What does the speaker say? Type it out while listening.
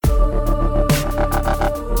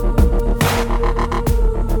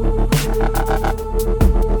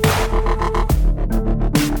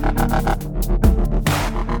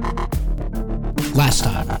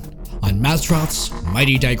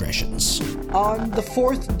Mighty Digressions. On the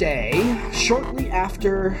fourth day, shortly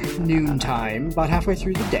after noontime, about halfway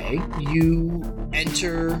through the day, you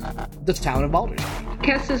enter the town of Baldur's Gate.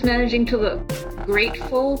 Kess is managing to look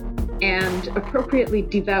grateful and appropriately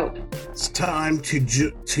devout. It's time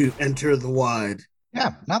to enter the wide.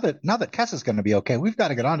 Yeah, now that Kess is going to be okay, we've got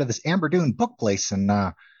to get onto this Amber Dune book place and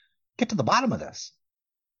get to the bottom of this.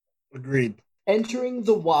 Agreed. Entering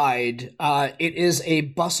the wide, it is a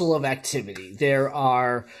bustle of activity. There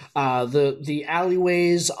are the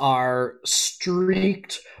alleyways are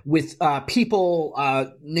streaked with people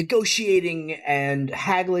negotiating and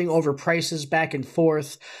haggling over prices back and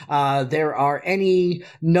forth. There are any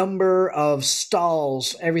number of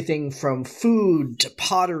stalls, everything from food to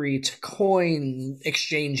pottery to coin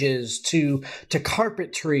exchanges to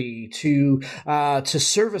carpentry to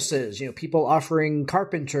services. You know, people offering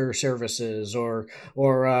carpenter services or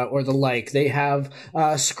the like. They have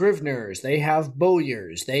scriveners, they have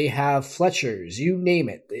bowyers, they have fletchers, you name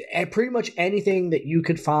it. Pretty much anything that you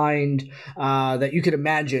could find, that you could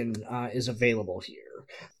imagine, is available here.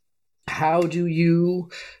 How do you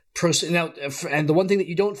proceed now? And the one thing that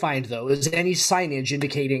you don't find, though, is any signage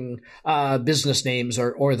indicating business names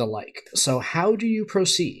or the like. So how do you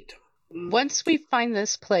proceed? Once we find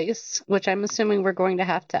this place, which I'm assuming we're going to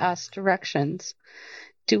have to ask directions,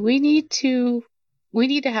 do we need to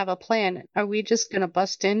have a plan? Are we just going to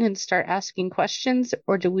bust in and start asking questions,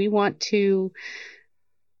 or do we want to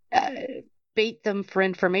bait them for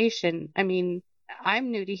information? I mean,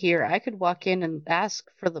 I'm new to here. I could walk in and ask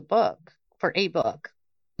for a book.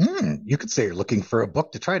 You could say you're looking for a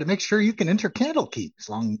book to try to make sure you can enter Candlekeep, as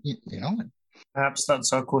long, you know. Perhaps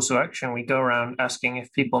that's our course of action. We go around asking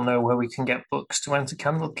if people know where we can get books to enter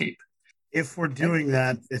Candlekeep. If we're doing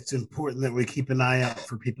that, it's important that we keep an eye out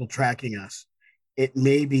for people tracking us. It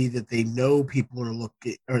may be that they know people are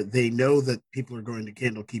looking, or they know that people are going to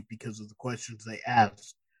Candlekeep because of the questions they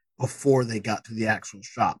asked before they got to the actual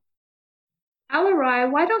shop. Alarai,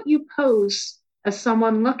 why don't you pose as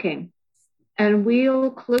someone looking, and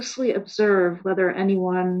we'll closely observe whether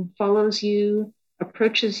anyone follows you,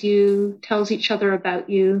 approaches you, tells each other about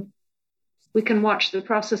you. We can watch the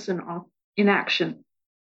process in action.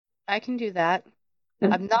 I can do that.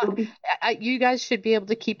 I'm not. You guys should be able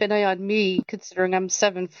to keep an eye on me, considering I'm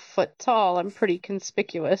 7 foot tall. I'm pretty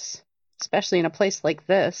conspicuous, especially in a place like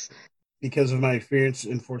this. Because of my experience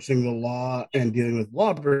enforcing the law and dealing with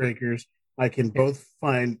lawbreakers, I can both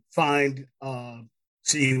find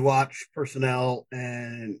Sea Watch personnel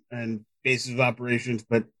and bases of operations,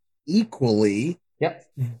 but equally,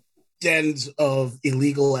 dens of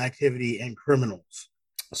illegal activity and criminals.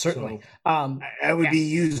 Certainly. So, I would be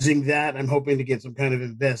using that. I'm hoping to get some kind of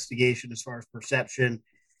investigation as far as perception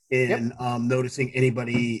in noticing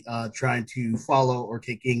anybody trying to follow or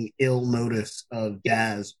taking ill notice of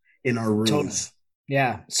Daz in our rooms. Totally.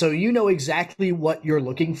 Yeah, so you know exactly what you're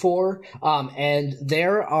looking for, and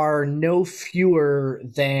there are no fewer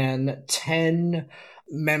than 10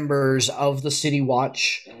 members of the City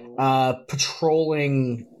Watch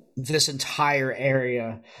patrolling this entire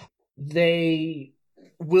area. They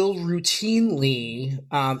will routinely,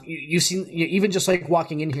 you've seen, even just like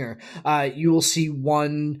walking in here, you will see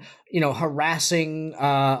one, harassing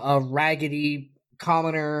a raggedy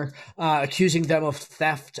commoner, accusing them of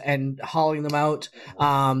theft and hauling them out,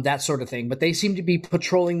 that sort of thing. But they seem to be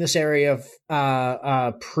patrolling this area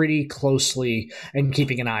pretty closely and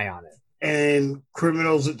keeping an eye on it. And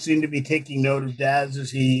criminals that seem to be taking note of Daz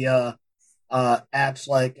as he acts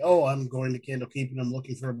like, oh, I'm going to Candlekeep and I'm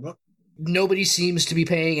looking for a book. Nobody seems to be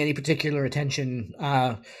paying any particular attention,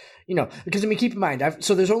 because, keep in mind,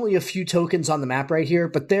 so there's only a few tokens on the map right here,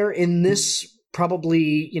 but they're in this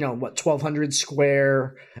probably 1,200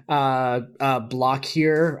 square block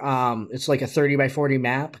here. It's like a 30 by 40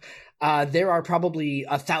 map. There are probably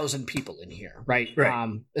 1,000 people in here, right?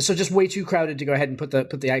 So just way too crowded to go ahead and put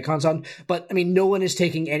the icons on. But no one is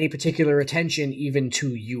taking any particular attention even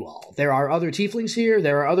to you all. There are other tieflings here.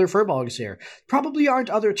 There are other furbolgs here. Probably aren't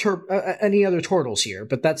any other turtles here.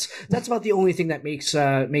 But that's about the only thing that makes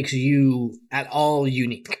you at all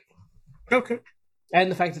unique. Okay. And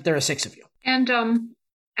the fact that there are 6 of you. And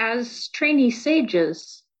as trainee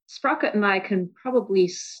sages, Sprocket and I can probably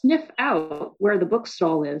sniff out where the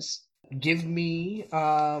bookstall is. Give me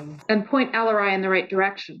and point Alarai in the right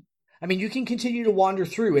direction. You can continue to wander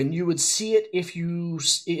through, and you would see it if you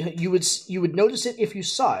would notice it if you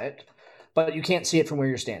saw it, but you can't see it from where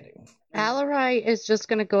you're standing. Alarai is just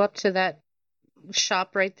going to go up to that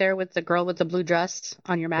shop right there with the girl with the blue dress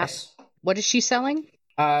on your map. Yes. What is she selling?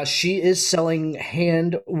 She is selling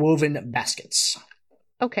hand-woven baskets.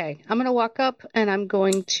 Okay, I'm going to walk up and I'm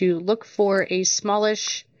going to look for a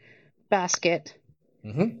smallish basket.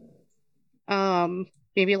 Mm-hmm.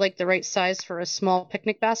 Maybe like the right size for a small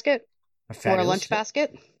picnic basket or a lunch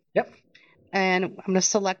basket. Yep. And I'm going to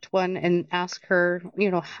select one and ask her,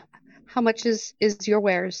 how much is your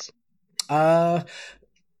wares?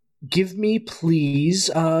 Give me a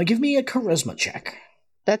charisma check.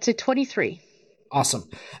 That's a 23. Awesome.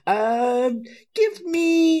 Give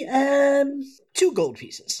me 2 gold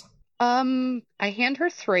pieces. I hand her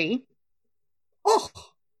 3. Oh.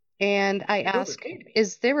 And I ask,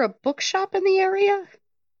 is there a bookshop in the area?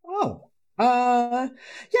 Oh. Yeah,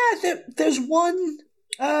 there's one.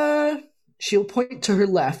 She'll point to her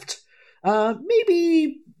left.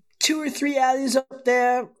 Maybe 2 or 3 alleys up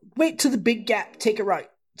there. Wait till the big gap, take a right.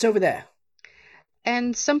 It's over there.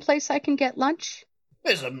 And someplace I can get lunch?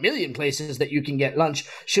 There's a million places that you can get lunch.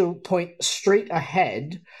 She'll point straight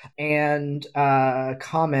ahead and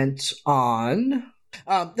comment on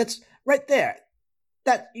that's right there.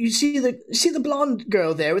 That you see the blonde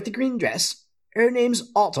girl there with the green dress? Her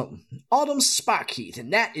name's Autumn. Autumn Sparkheath,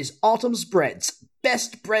 and that is Autumn's Breads.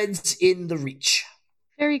 Best breads in the Reach.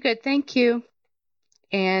 Very good, thank you.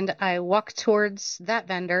 And I walk towards that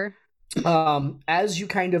vendor. As you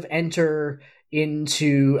kind of enter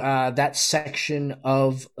into that section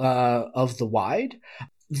of the wide,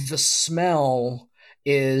 the smell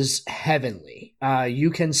is heavenly. You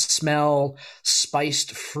can smell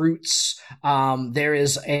spiced fruits. There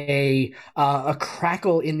is a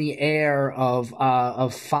crackle in the air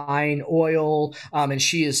of fine oil, and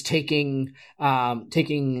she is taking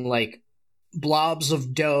like blobs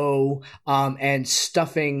of dough and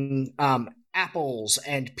stuffing apples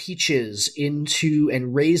and peaches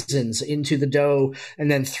and raisins into the dough,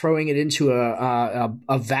 and then throwing it into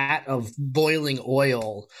a vat of boiling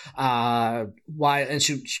oil. And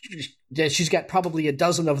she's got probably a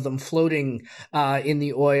dozen of them floating in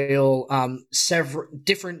the oil, several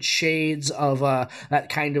different shades of that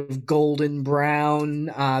kind of golden brown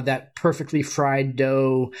that perfectly fried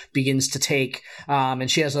dough begins to take.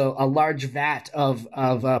 And she has a large vat of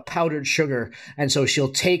powdered sugar, and so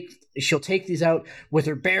she'll take these out with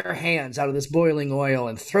her bare hands out of this boiling oil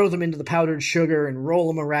and throw them into the powdered sugar and roll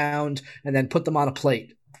them around and then put them on a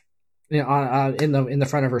plate in the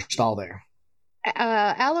front of her stall there.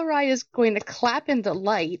 Alarai is going to clap in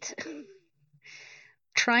delight,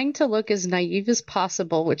 trying to look as naive as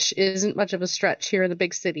possible, which isn't much of a stretch here in the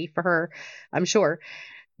big city for her, I'm sure.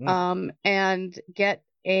 And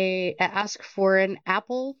ask for an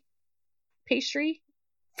apple pastry.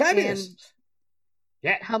 Fabulous. And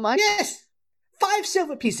yeah. How much? Yes. 5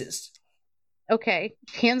 silver pieces. Okay.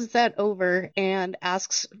 Hands that over and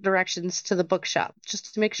asks directions to the bookshop,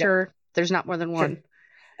 just to make sure there's not more than one.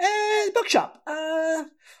 The bookshop.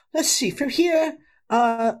 Let's see. From here,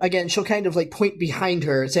 again, she'll kind of like point behind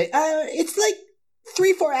her and say, it's like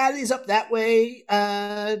 3-4 alleys up that way,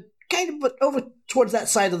 kind of over towards that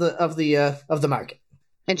side of the market.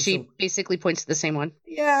 And she basically points to the same one.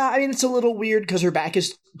 Yeah, I mean, it's a little weird because her back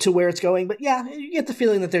is to where it's going, but yeah, you get the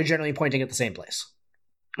feeling that they're generally pointing at the same place.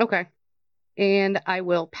 Okay. And I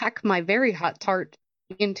will pack my very hot tart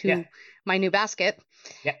into my new basket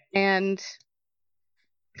and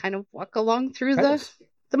kind of walk along through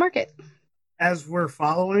the market. As we're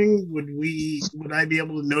following, would I be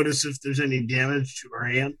able to notice if there's any damage to her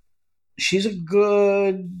hand? She's a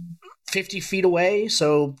good 50 feet away,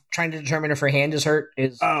 so trying to determine if her hand is hurt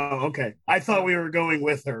is... Oh, okay. I thought we were going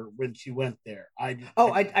with her when she went there. I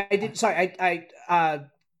did. Sorry, I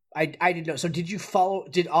didn't know. So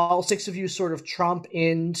did all 6 of you sort of tromp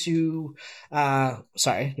into... sorry,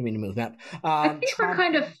 I didn't mean to move that. I think we're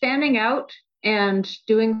kind of fanning out and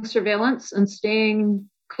doing surveillance and staying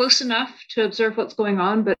close enough to observe what's going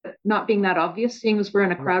on, but not being that obvious, seeing as we're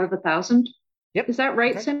in a crowd of 1,000. Yep. Is that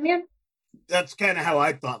right, Simeon? That's kind of how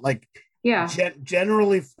I thought. Like, yeah,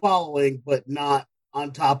 generally following, but not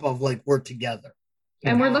on top of like we're together.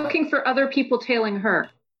 And we're looking for other people tailing her.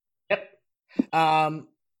 Yep.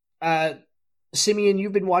 Simeon,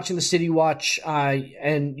 you've been watching the City Watch,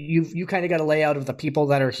 and you kind of got a layout of the people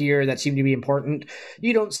that are here that seem to be important.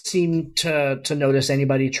 You don't seem to notice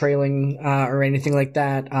anybody trailing or anything like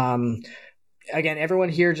that. Again, everyone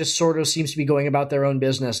here just sort of seems to be going about their own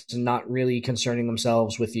business and not really concerning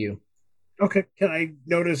themselves with you. Okay. Can I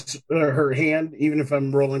notice her hand, even if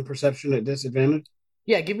I'm rolling perception at disadvantage?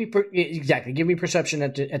 Yeah, give me perception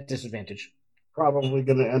at disadvantage. Probably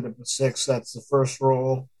going to end up with 6. That's the first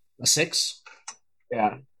roll. A 6?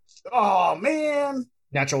 Yeah. Oh, man.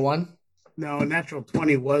 Natural 1? No, natural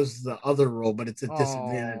 20 was the other roll, but it's a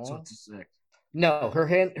disadvantage, so it's a 6. No,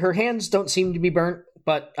 her hands don't seem to be burnt,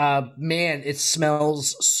 but man, it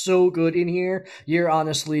smells so good in here. You're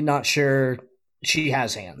honestly not sure she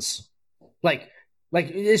has hands. Like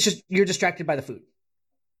it's just you're distracted by the food.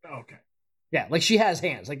 Okay. Yeah, like she has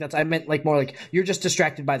hands. Like that's I meant like more like you're just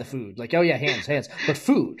distracted by the food. Like oh yeah, hands, but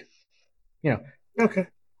food. Okay.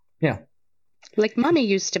 Yeah. Like Mommy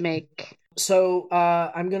used to make. So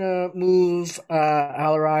I'm gonna move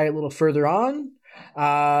Alarai a little further on.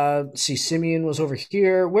 See, Simeon was over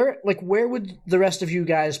here. Where would the rest of you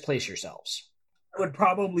guys place yourselves? I would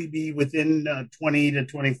probably be within 20 to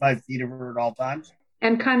 25 feet of her at all times.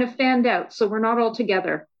 And kind of fanned out, so we're not all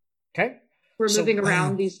together. Okay. We're moving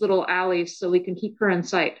around these little alleys so we can keep her in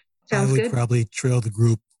sight. Sounds good? I would probably trail the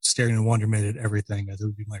group, staring in wonderment at everything, as it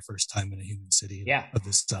would be my first time in a human city of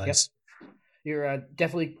this size. Yep. You're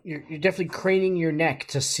definitely craning your neck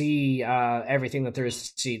to see everything that there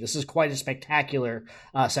is to see. This is quite a spectacular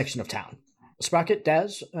section of town. Sprocket,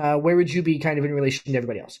 Daz, where would you be kind of in relation to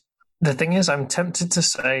everybody else? The thing is, I'm tempted to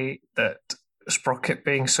say that Sprocket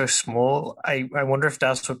being so small, I wonder if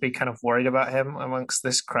Daz would be kind of worried about him amongst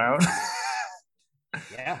this crowd.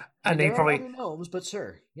 Yeah, and there he probably are other gnomes, but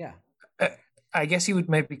sir, yeah. I guess he would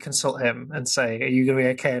maybe consult him and say, "Are you going to be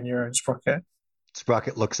okay on your own, Sprocket?"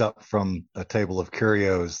 Sprocket looks up from a table of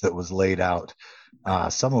curios that was laid out,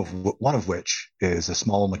 one of which is a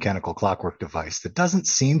small mechanical clockwork device that doesn't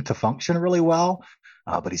seem to function really well,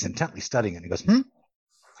 but he's intently studying it. He goes,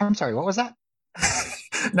 I'm sorry, what was that?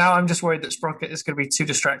 Now I'm just worried that Sprocket is going to be too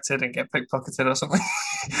distracted and get pickpocketed or something.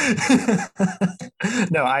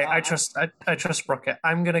 No, I trust Sprocket.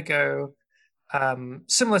 I'm going to go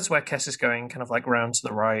similar to where Kess is going, kind of like round to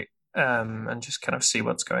the right, and just kind of see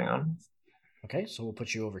what's going on. Okay, so we'll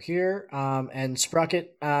put you over here. And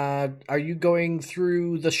Sprocket, are you going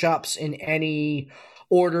through the shops in any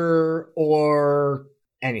order or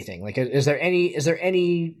anything? Like, is there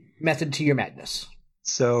any method to your madness?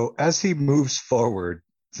 So as he moves forward,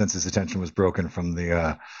 since his attention was broken from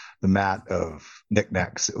the mat of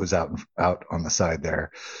knickknacks that was out on the side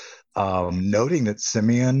there, noting that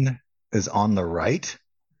Simeon is on the right,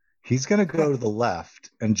 he's going to go to the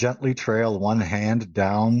left and gently trail one hand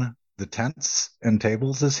down the tents and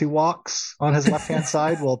tables as he walks on his left-hand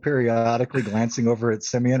side, while periodically glancing over at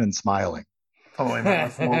Simeon and smiling. So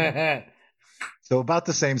about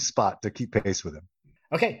the same spot to keep pace with him.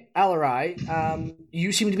 Okay, Alarai,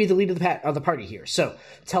 you seem to be the lead of the party here. So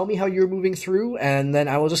tell me how you're moving through, and then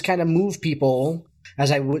I will just kind of move people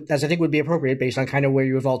as I think would be appropriate based on kind of where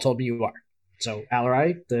you have all told me you are. So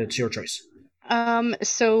Alarai, it's your choice.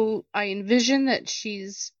 So I envision that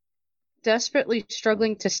she's desperately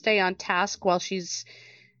struggling to stay on task while she's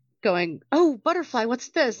going, oh, butterfly, what's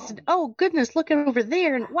this? And, oh, goodness, look over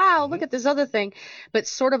there. And wow, look at this other thing. But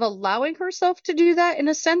sort of allowing herself to do that in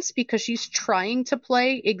a sense because she's trying to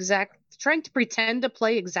pretend to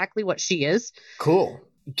play exactly what she is. Cool.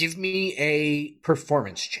 Give me a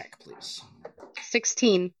performance check, please.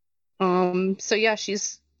 16. So yeah,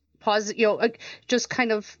 she's just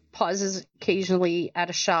kind of pauses occasionally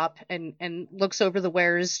at a shop and looks over the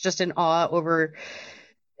wares just in awe over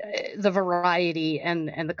the variety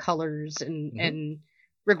and the colors and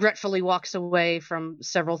regretfully walks away from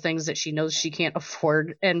several things that she knows she can't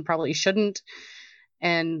afford and probably shouldn't,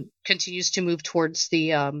 and continues to move towards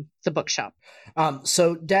the bookshop.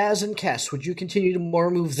 So Daz and Kess, would you continue to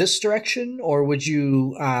move this direction, or would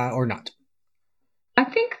you or not? I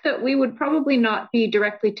think that we would probably not be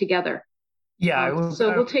directly together. Yeah.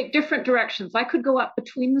 We'll take different directions. I could go up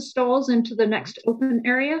between the stalls into the next open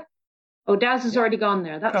area. Oh, Daz has already gone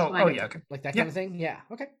there. That's fine. Oh, yeah, okay. Like that kind of thing? Yeah,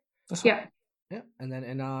 okay. Yeah. Yeah, and then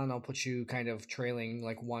Anon, I'll put you kind of trailing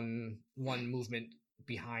like one movement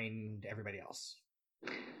behind everybody else.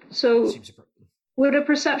 So would a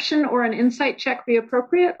perception or an insight check be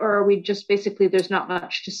appropriate, or are we just basically there's not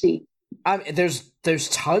much to see? There's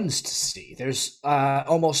tons to see. There's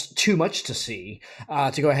almost too much to see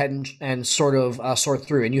to go ahead and sort of sort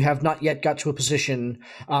through. And you have not yet got to a position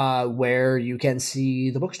where you can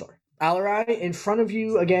see the bookstore. Alarai, in front of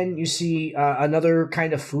you, again, you see another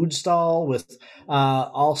kind of food stall with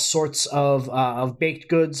all sorts of baked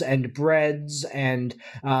goods and breads and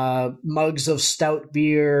mugs of stout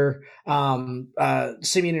beer.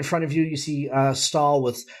 Simeon, in front of you, you see a stall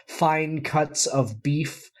with fine cuts of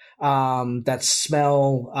beef that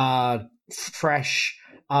smell fresh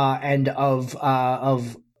and of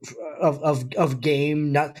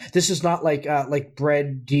game. This is not like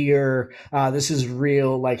bred deer. This is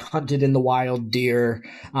real, like hunted in the wild deer.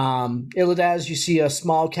 Illidaz, you see a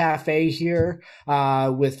small cafe here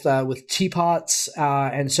with teapots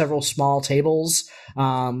and several small tables,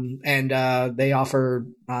 and they offer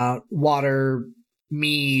water,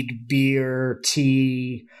 mead, beer,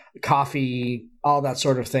 tea, coffee, all that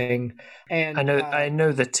sort of thing. And I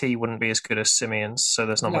know the tea wouldn't be as good as Simeon's, so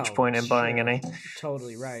there's not much point in buying any.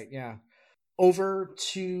 Totally right. Yeah. Over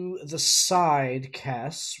to the side,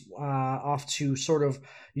 Kess, off to sort of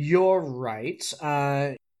your right,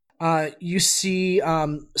 you see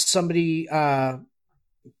somebody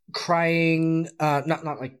crying, not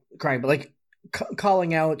like crying, but like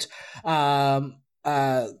calling out that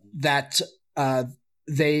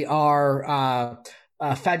they are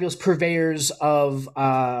fabulous purveyors of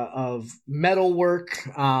metalwork.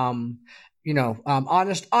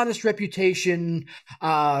 Honest reputation,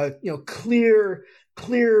 clear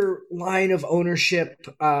line of ownership,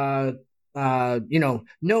 no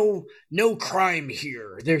crime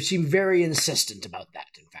here. They seem very insistent about that,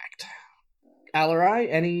 in fact.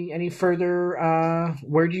 Alarai, any further,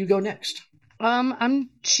 where do you go next?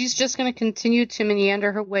 She's just going to continue to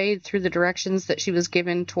meander her way through the directions that she was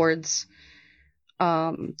given towards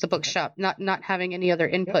the bookshop, not having any other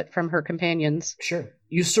input from her companions. Sure.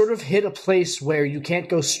 You sort of hit a place where you can't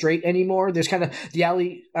go straight anymore. There's kind of the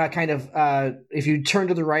alley, if you turn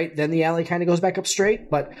to the right, then the alley kind of goes back up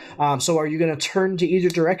straight. But so are you going to turn to either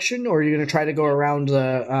direction, or are you going to try to go around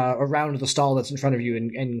the stall that's in front of you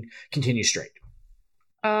and continue straight?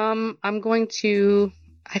 I'm going to.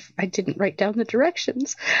 I didn't write down the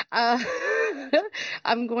directions.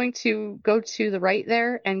 I'm going to go to the right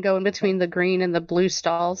there and go in between the green and the blue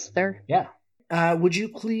stalls there. Yeah. Would you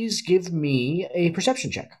please give me a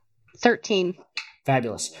perception check? 13.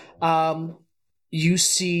 Fabulous. You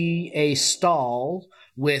see a stall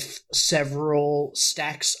with several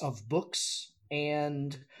stacks of books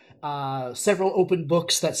and several open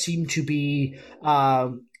books that seem to be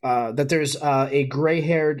that there's a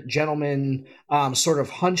gray-haired gentleman sort of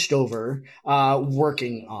hunched over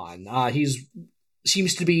working on.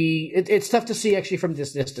 Seems to be it's tough to see actually from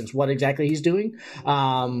this distance what exactly he's doing,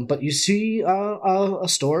 but you see a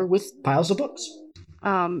store with piles of books.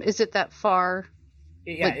 Is it that far?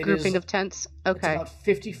 Yeah, like grouping of tents? Okay. It's about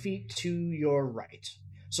 50 feet to your right.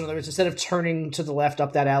 So in other words, instead of turning to the left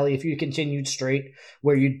up that alley, if you continued straight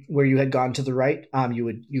where you had gone to the right, you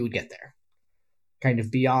would get there, kind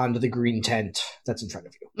of beyond the green tent that's in front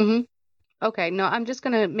of you. Mm-hmm. Okay. No, I'm just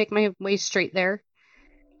gonna make my way straight there.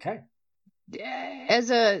 Okay.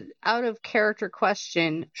 As a out of character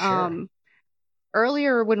question, sure.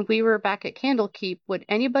 Earlier when we were back at Candlekeep, would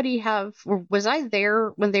anybody have, or was I there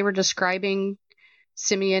when they were describing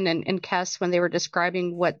Simeon and Kess, when they were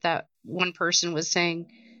describing what that one person was saying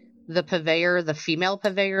the purveyor, the female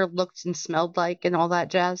purveyor, looked and smelled like and all that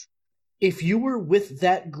jazz? If you were with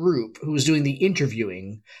that group who was doing the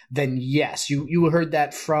interviewing, then yes, you heard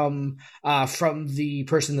that from the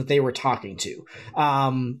person that they were talking to.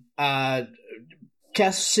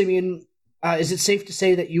 Kess, Simeon, is it safe to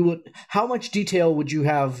say that how much detail would you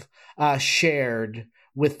have shared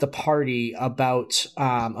with the party about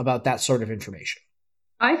that sort of information?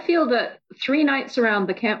 I feel that 3 nights around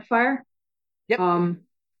the campfire,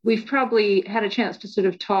 we've probably had a chance to sort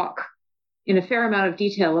of talk in a fair amount of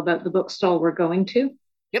detail about the bookstall we're going to.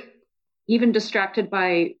 Yep. Even distracted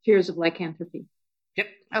by fears of lycanthropy. Yep.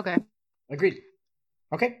 Okay. Agreed.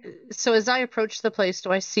 Okay. So as I approach the place,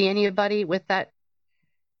 do I see anybody with the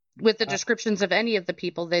descriptions of any of the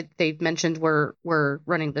people that they've mentioned were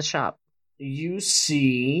running the shop? You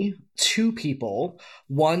see 2 people.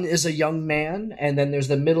 One is a young man, and then there's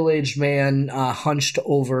the middle-aged man hunched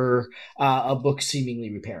over a book,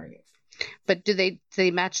 seemingly repairing it. But do they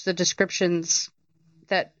match the descriptions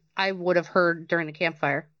that I would have heard during the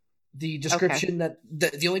campfire? The description that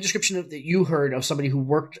the only description that you heard of somebody who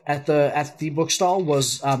worked at the bookstall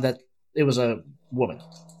was that it was a woman.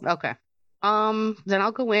 Okay. Then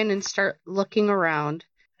I'll go in and start looking around.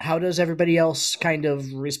 How does everybody else kind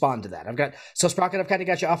of respond to that? Sprocket, I've kind of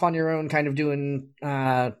got you off on your own, kind of doing,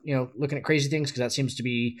 looking at crazy things, because that seems to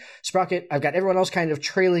be Sprocket. I've got everyone else kind of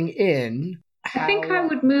trailing in. I think I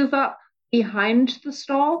would move up behind the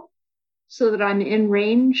stall so that I'm in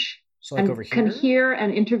range and over here? Can hear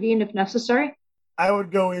and intervene if necessary. I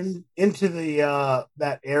would go into the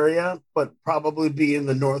that area, but probably be in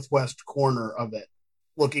the northwest corner of it,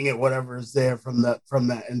 looking at whatever is there from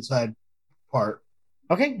that inside part.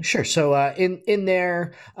 Okay, sure. So in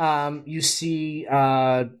there, you see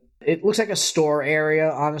it looks like a store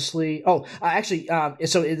area, honestly. Oh, actually,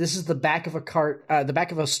 so this is the back of a cart, the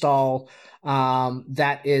back of a stall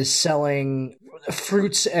that is selling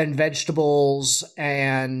fruits and vegetables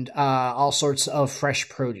and all sorts of fresh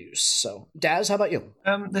produce. So, Daz, how about you?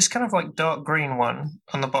 This kind of like dark green one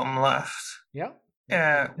on the bottom left. Yeah.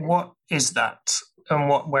 What is that? And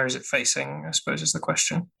where is it facing, I suppose, is the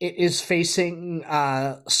question. It is facing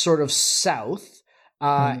sort of south,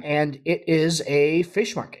 and it is a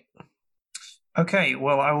fish market. Okay,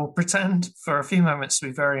 well, I will pretend for a few moments to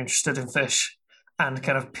be very interested in fish and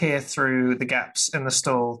kind of peer through the gaps in the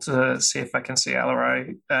stall to see if I can see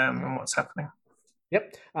Alarai and what's happening.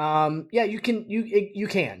 Yep. Yeah, you can. You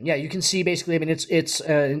can. Yeah, you can see basically. I mean, it's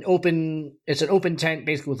an open tent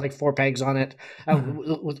basically with like 4 pegs on it,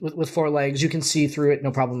 with 4 legs. You can see through it,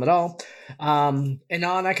 no problem at all. Anon,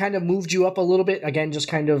 I kind of moved you up a little bit again, just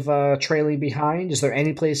kind of trailing behind. Is there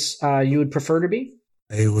any place you would prefer to be?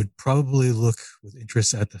 I would probably look with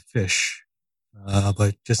interest at the fish,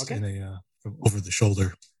 but just in a from over the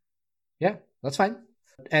shoulder. Yeah, that's fine.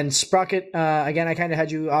 And Sprocket, again, I kind of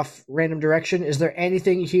had you off random direction. Is there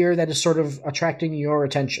anything here that is sort of attracting your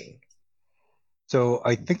attention? So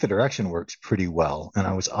I think the direction works pretty well. And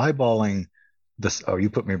I was eyeballing this. Oh, you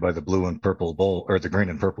put me by the blue and purple bowl, or the green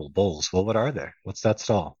and purple bowls. Well, what are they? What's that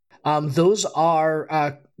stall? Those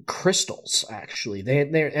are crystals, actually.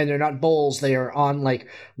 They're not bowls. They are on like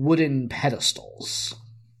wooden pedestals.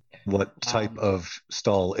 What type of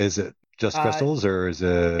stall is it? Just crystals, or is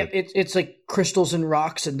it? It's like crystals and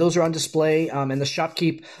rocks, and those are on display. And the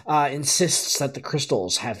shopkeep insists that the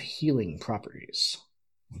crystals have healing properties.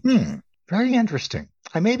 Very interesting.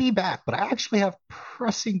 I may be back, but I actually have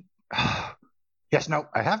pressing. I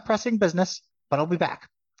have pressing business, but I'll be back.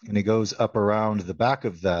 And he goes up around the back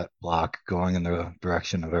of that block, going in the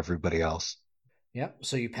direction of everybody else. Yeah.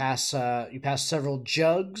 So you pass several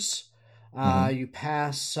jugs. You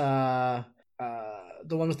pass.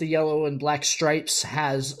 The one with the yellow and black stripes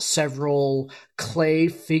has several clay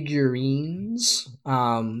figurines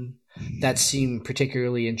that seem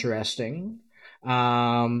particularly interesting.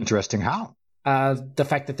 Interesting how? The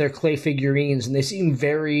fact that they're clay figurines and they seem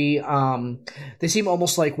very they seem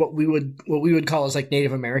almost like what we would call as like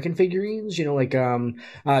Native American figurines, like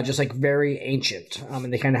just like very ancient,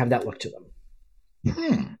 and they kind of have that look to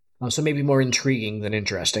them. So maybe more intriguing than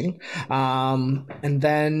interesting. And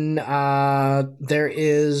then there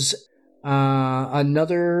is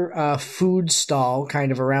another food stall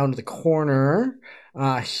kind of around the corner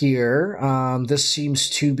here. This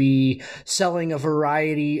seems to be selling a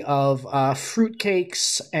variety of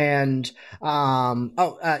fruitcakes and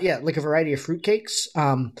like a variety of fruitcakes.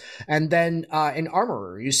 And then an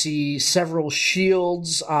armorer, you see several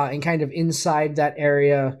shields, and kind of inside that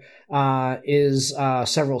area is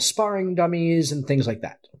several sparring dummies and things like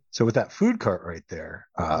that. So with that food cart right there,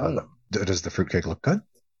 does the fruitcake look good?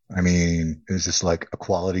 I mean, is this like a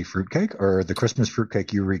quality fruitcake or the Christmas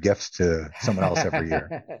fruitcake you re-gift to someone else every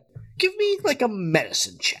year? Give me like a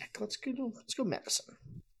medicine check. Let's go medicine.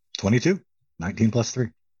 22, 19 plus 3.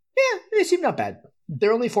 Yeah, they seem not bad.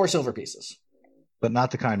 They're only 4 silver pieces. But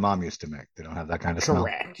not the kind Mom used to make. They don't have that kind of smell.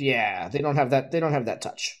 Correct. Yeah, they don't have that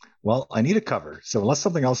touch. Well, I need a cover. So unless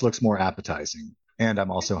something else looks more appetizing, and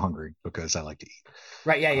I'm also hungry because I like to eat.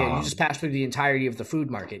 Right, yeah. You just passed through the entirety of the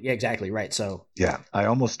food market. Yeah, exactly, right. So yeah, I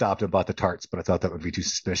almost stopped and bought the tarts, but I thought that would be too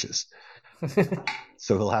suspicious.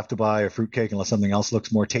 So he'll have to buy a fruitcake unless something else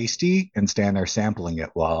looks more tasty and stand there sampling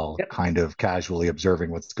it while kind of casually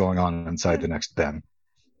observing what's going on inside the next bin.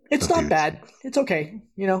 It's not bad. It's okay.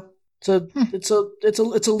 It's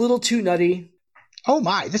a little too nutty. Oh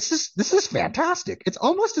my, this is fantastic. It's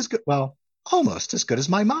almost as good. Well, almost as good as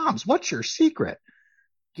my mom's. What's your secret?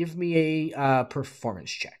 Give me a performance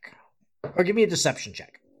check. Or give me a deception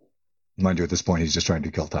check. Mind you, at this point, he's just trying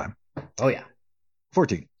to kill time. Oh, yeah.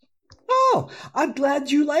 14. Oh, I'm glad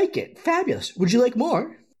you like it. Fabulous. Would you like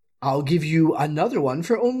more? I'll give you another one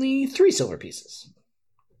for only 3 silver pieces.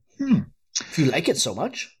 If you like it so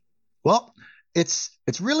much. Well, it's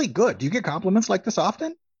really good. Do you get compliments like this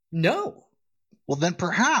often? No. Well, then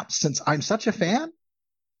perhaps, since I'm such a fan,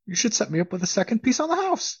 you should set me up with a second piece on the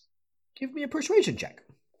house. Give me a persuasion check.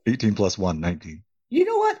 18 plus 1, 19. You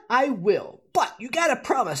know what? I will. But you gotta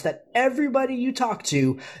promise that everybody you talk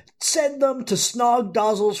to, send them to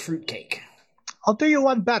Snogdozzle's fruitcake. I'll do you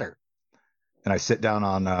one better. And I sit down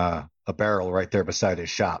on a barrel right there beside his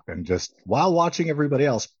shop, and just while watching everybody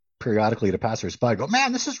else periodically to passersby, go,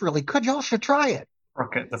 man, this is really good. Y'all should try it.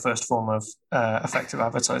 Rocket, the first form of effective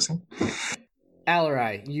advertising.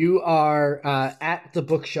 Alarai, you are at the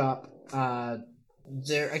bookshop.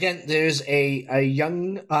 There's a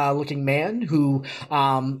young looking man who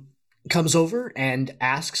comes over and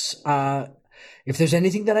asks if there's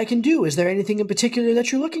anything that I can do. Is there anything in particular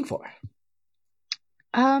that you're looking for?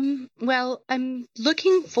 Well, I'm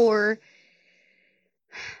looking for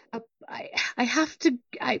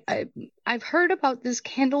I've heard about this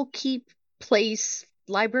Candlekeep Place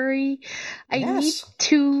library. I need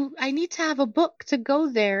to have a book to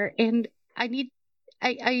go there, and I'm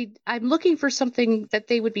looking for something that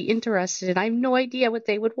they would be interested in. I have no idea what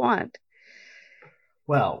they would want.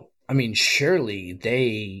 Well, I mean, surely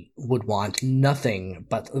they would want nothing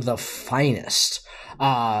but the finest.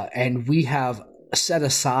 And we have set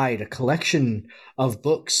aside a collection of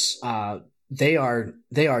books. They are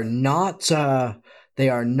not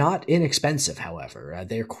inexpensive, however.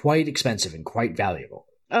 They're quite expensive and quite valuable.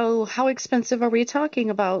 Oh, how expensive are we talking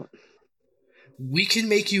about? We can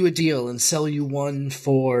make you a deal and sell you one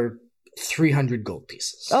for 300 gold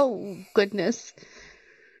pieces. Oh, goodness.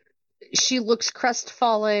 She looks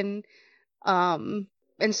crestfallen, and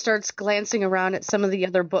starts glancing around at some of the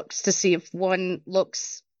other books to see if one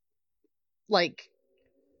looks like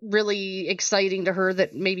really exciting to her,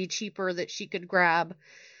 that maybe cheaper, that she could grab.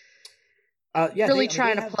 Really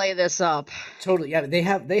trying to play this up. Totally, yeah.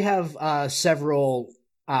 They have several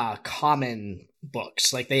common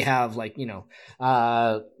books. Like they have like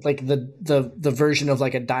like the version of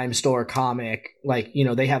like a dime store comic. Like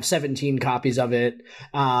they have 17 copies of it.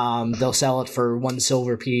 They'll sell it for 1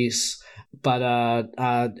 silver piece. But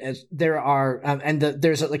there are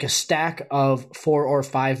there's like a stack of 4 or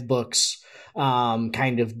 5 books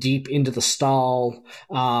kind of deep into the stall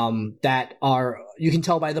that are, you can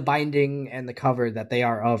tell by the binding and the cover that they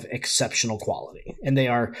are of exceptional quality, and they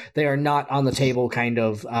are not on the table kind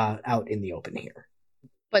of out in the open here.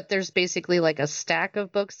 But there's basically like a stack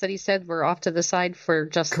of books that he said were off to the side for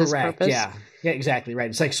just this purpose. Yeah, exactly right.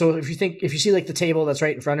 It's like, so if you see like the table that's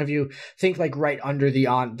right in front of you, think like right under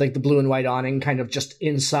like the blue and white awning, kind of just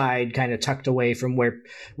inside, kind of tucked away from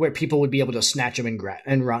where people would be able to snatch them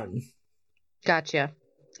and run. Gotcha.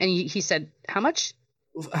 And he said, how much?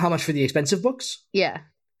 How much for the expensive books? Yeah.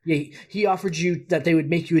 Yeah, he offered you that they would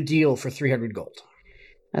make you a deal for 300 gold.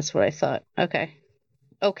 That's what I thought. Okay.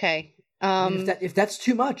 If that's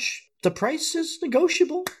too much, the price is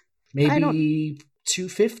negotiable. Maybe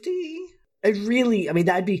 250.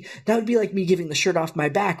 That would be like me giving the shirt off my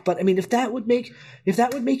back. But I mean, if that would make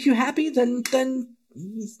you happy, then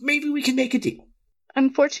maybe we can make a deal.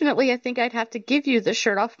 Unfortunately, I think I'd have to give you the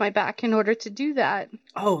shirt off my back in order to do that.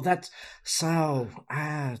 Oh, that's so.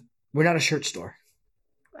 We're not a shirt store.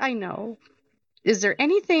 I know. Is there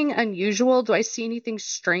anything unusual? Do I see anything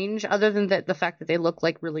strange other than the fact that they look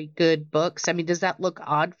like really good books? I mean, does that look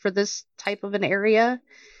odd for this type of an area?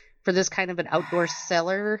 For this kind of an outdoor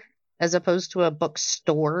cellar as opposed to a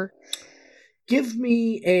bookstore? Give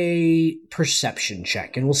me a perception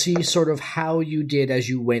check, and we'll see sort of how you did as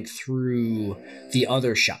you went through the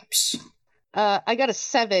other shops. I got a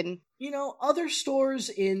 7. Other stores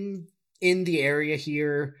in the area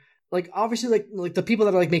here, like obviously like the people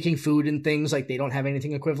that are like making food and things, like they don't have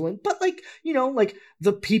anything equivalent, but like like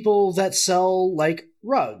the people that sell like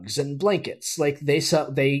rugs and blankets, like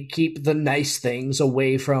they keep the nice things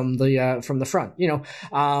away from the front,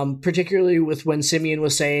 particularly with when Simeon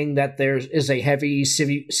was saying that there is a heavy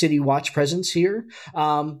city watch presence here.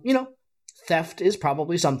 Theft is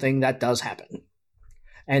probably something that does happen,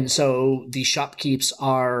 and so the shopkeepers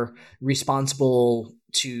are responsible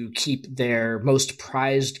to keep their most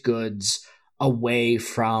prized goods away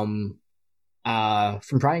from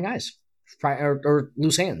prying eyes or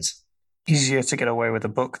loose hands. Easier to get away with a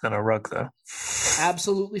book than a rug, though.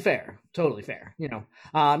 Absolutely fair, totally fair.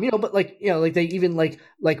 But like they even like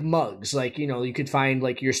mugs, like you could find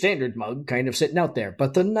like your standard mug kind of sitting out there,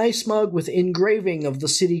 but the nice mug with engraving of the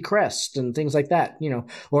city crest and things like that,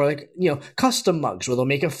 or like custom mugs where they'll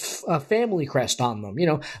make a family crest on them.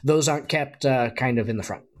 Those aren't kept kind of in the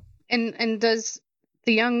front. And does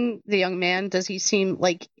the young man, does he seem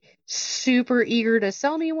like super eager to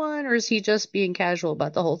sell me one, or is he just being casual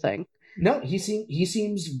about the whole thing? No, he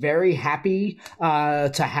seems very happy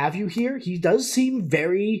to have you here. He does seem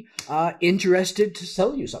very interested to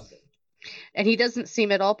sell you something. And he doesn't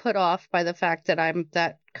seem at all put off by the fact that I'm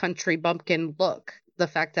that country bumpkin look. The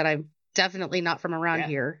fact that I'm definitely not from around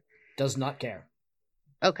here. Does not care.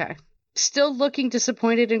 Okay. Still looking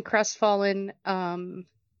disappointed and crestfallen,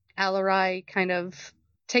 Alarai kind of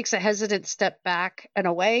takes a hesitant step back and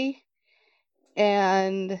away,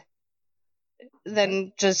 and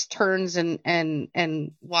then just turns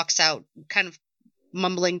and walks out, kind of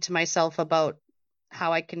mumbling to myself about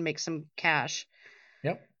how I can make some cash.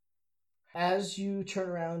 Yep. As you turn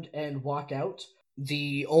around and walk out,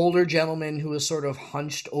 the older gentleman who is sort of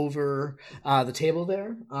hunched over the table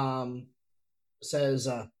there says,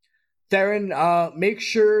 Theron, make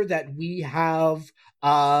sure that we have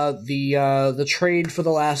the trade for the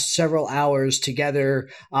last several hours together.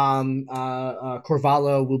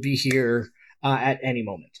 Corvallo will be here at any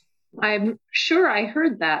moment. I'm sure I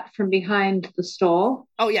heard that from behind the stall.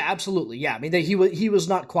 Oh yeah, absolutely. Yeah, I mean he was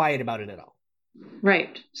not quiet about it at all.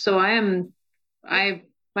 Right. So I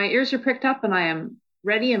my ears are pricked up and I am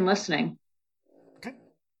ready and listening. Okay.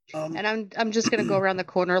 And I'm just gonna go around the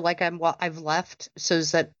corner like I've left, so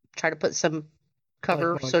does that try to put some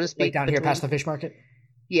cover, so to speak, like down here past the fish market.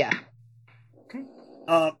 Yeah. Okay.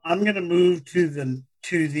 I'm gonna move to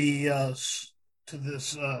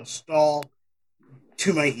this stall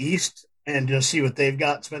to my east and just see what they've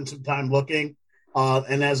got. Spend some time looking,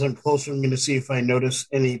 and as I'm closer, I'm gonna see if I notice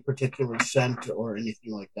any particular scent or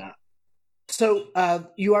anything like that. So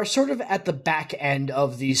you are sort of at the back end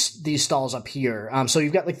of these stalls up here. So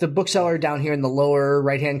you've got like the bookseller down here in the lower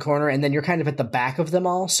right hand corner, and then you're kind of at the back of them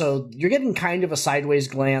all. So you're getting kind of a sideways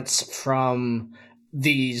glance from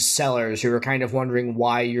these sellers who are kind of wondering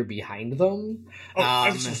why you're behind them. Oh,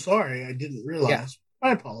 I'm so sorry. I didn't realize. Yeah.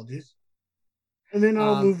 My apologies. And then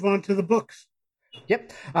I'll move on to the books.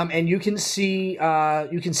 Yep. And you can see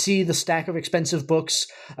the stack of expensive books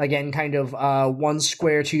again, kind of one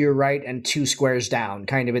square to your right and two squares down,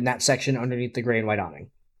 kind of in that section underneath the gray and white awning.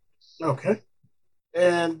 Okay.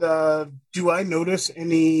 And do I notice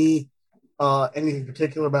anything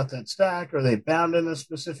particular about that stack? Are they bound in a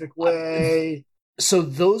specific way? So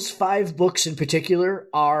those 5 books in particular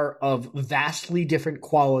are of vastly different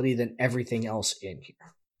quality than everything else in here.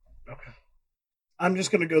 Okay. I'm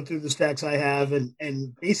just going to go through the stacks I have, and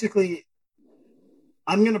basically,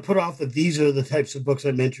 I'm going to put off that these are the types of books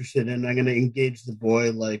I'm interested in. I'm going to engage the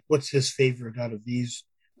boy, like, what's his favorite out of these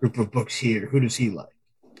group of books here? Who does he like?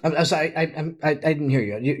 I'm sorry, I didn't hear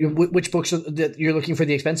you. Which books that you're looking for?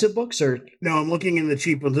 The expensive books, or no? I'm looking in the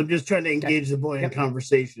cheap ones. I'm just trying to engage the boy in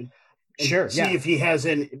conversation. Sure. See if he has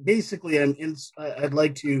any. Basically, I'd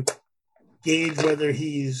like to gauge whether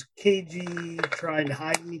he's cagey, trying to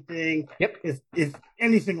hide anything. Yep. If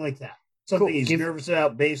anything like that. Something he's nervous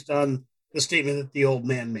about based on the statement that the old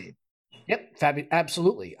man made. Yep.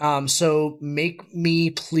 Absolutely. So make me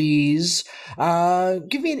please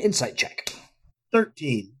give me an insight check.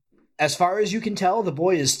 13. As far as you can tell, the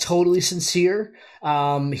boy is totally sincere.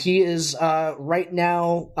 He is right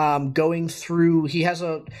now going through. He has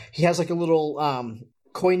like a little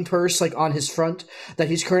coin purse like on his front that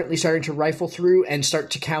he's currently starting to rifle through and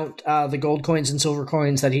start to count the gold coins and silver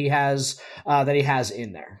coins that he has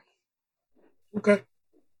in there. Okay,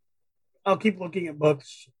 I'll keep looking at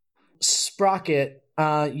books. Sprocket,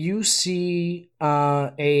 you see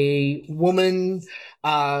a woman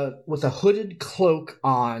with a hooded cloak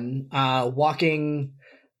on, walking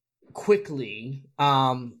quickly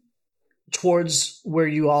towards where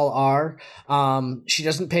you all are. She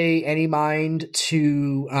doesn't pay any mind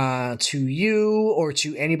to you or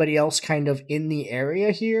to anybody else kind of in the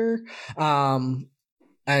area here. And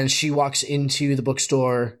she walks into the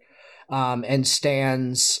bookstore and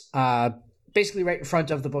stands basically right in front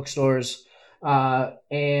of the bookstores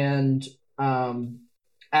and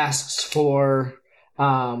asks for,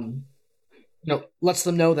 lets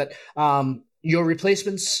them know that your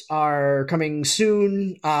replacements are coming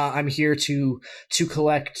soon. I'm here to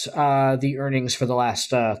collect the earnings for the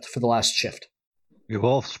last shift.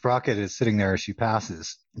 Well, Sprocket is sitting there as she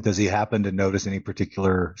passes. Does he happen to notice any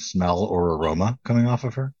particular smell or aroma coming off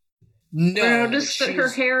of her? No. I noticed that her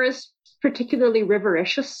hair is particularly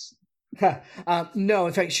rivericious. No,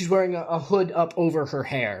 in fact, she's wearing a hood up over her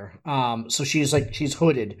hair. So she's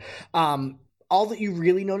hooded. All that you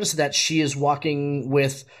really notice is that she is walking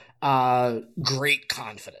with great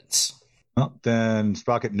confidence. Well, then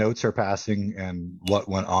Sprocket notes her passing and what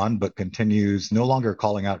went on, but continues no longer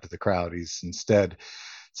calling out to the crowd. He's instead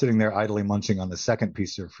sitting there idly munching on the second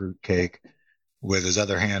piece of fruit cake with his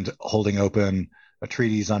other hand holding open a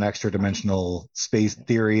treatise on extra-dimensional space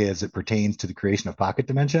theory as it pertains to the creation of pocket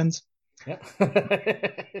dimensions. Yep.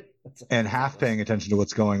 And half paying attention to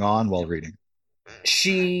what's going on while reading.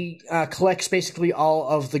 She collects basically all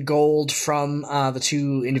of the gold from the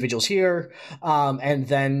two individuals here, and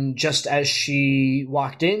then just as she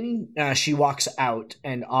walked in, she walks out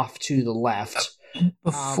and off to the left.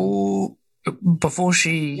 Before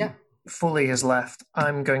she fully has left,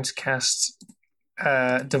 I'm going to cast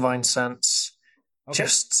Divine Sense,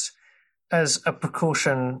 just as a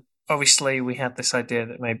precaution. Obviously, we had this idea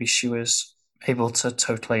that maybe she was able to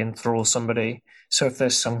totally enthrall somebody. So if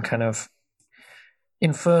there's some kind of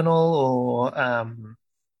infernal or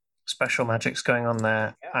special magics going on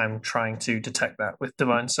there, I'm trying to detect that with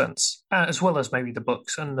Divine Sense, as well as maybe the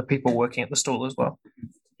books and the people working at the stall as well.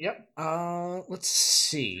 Yep. Let's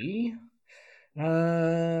see.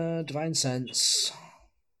 Divine Sense.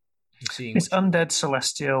 Seeing It's undead,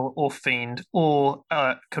 celestial, or fiend, or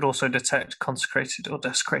could also detect consecrated or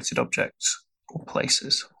desecrated objects or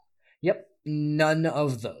places. Yep, none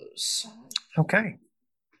of those. Okay.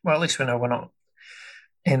 Well, at least we know we're not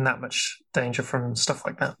in that much danger from stuff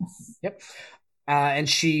like that. Yep. And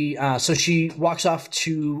she walks off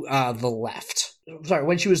to the left. Sorry,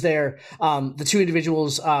 when she was there, the two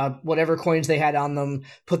individuals, whatever coins they had on them,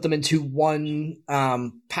 put them into one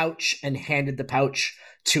pouch and handed the pouch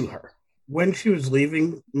to her. When she was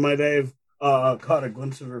leaving, might I have caught a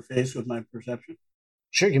glimpse of her face with my perception?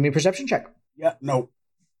 Sure, give me a perception check. Yeah, no.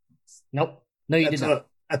 Nope. No, you did not.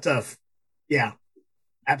 Yeah,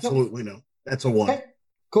 absolutely no. That's a 1. Okay,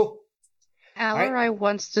 cool. Alarai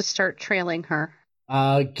wants to start trailing her.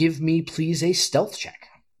 Give me, please, a stealth check.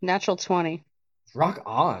 Natural 20. Rock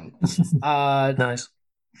on. Nice.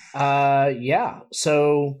 Yeah.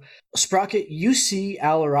 So, Sprocket, you see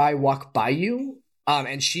Alarai walk by you,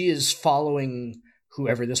 and she is following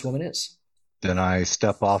whoever this woman is. Then I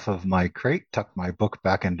step off of my crate, tuck my book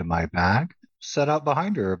back into my bag, set out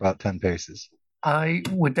behind her about 10 paces. I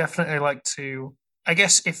would definitely like to, I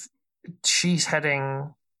guess if she's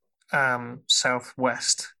heading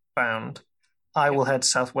southwest bound, I will head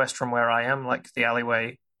southwest from where I am, like the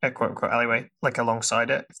alleyway, quote unquote alleyway, like alongside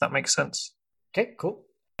it, if that makes sense. Okay, cool.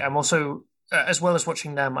 I'm also, as well as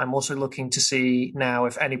watching them, I'm also looking to see now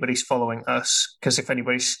if anybody's following us, because if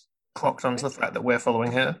anybody's clocked onto the fact that we're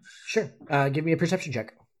following her. Sure. Give me a perception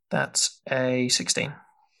check. That's a 16.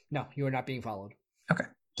 No, you are not being followed. Okay.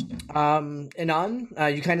 Anon,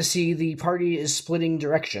 you kind of see the party is splitting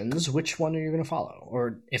directions. Which one are you going to follow,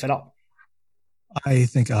 or if at all? I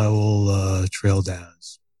think I will trail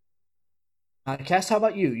Daz. Cass, how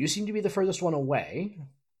about you? You seem to be the furthest one away.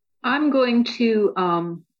 I'm going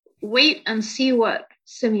to wait and see what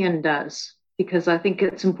Simeon does, because I think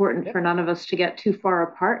it's important for none of us to get too far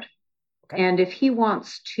apart. Okay. And if he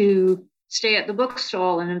wants to stay at the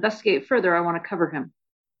bookstall and investigate further, I want to cover him.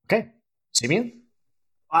 Okay. Simeon?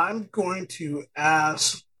 I'm going to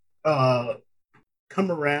ask,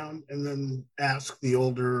 come around and then ask the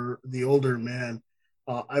older man.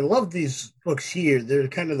 I love these books here. They're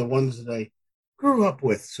kind of the ones that I grew up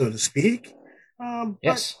with, so to speak.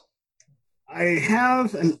 Yes. I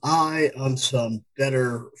have an eye on some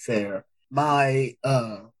better fare. My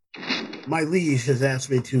liege has asked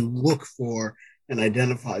me to look for and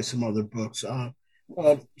identify some other books.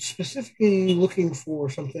 Specifically looking for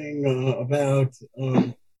something about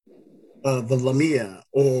the Lamia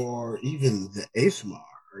or even the Aesmar.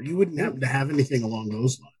 You wouldn't happen to have anything along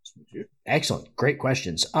those lines, would you? Excellent. Great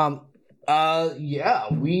questions.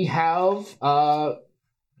 Yeah, we have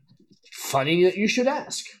funny that you should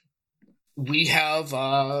ask. We have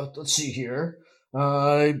let's see here.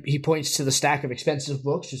 He points to the stack of expensive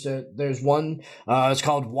books. There's one, it's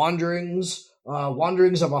called Wanderings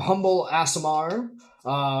of a Humble Aasimar.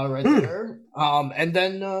 Right there. And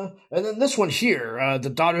then this one here, The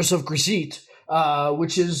Daughters of Grisit,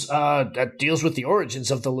 which is that deals with the origins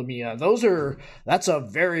of the Lamia. That's a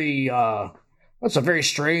very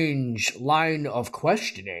strange line of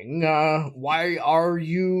questioning. Why are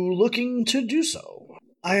you looking to do so?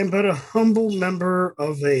 I am but a humble member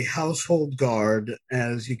of a household guard.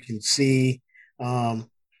 As you can see,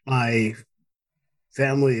 my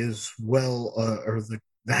family is well, or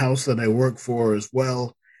the house that I work for is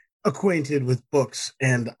well acquainted with books,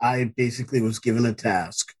 and I basically was given a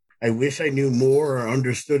task. I wish I knew more or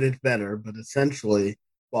understood it better, but essentially,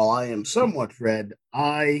 while I am somewhat read,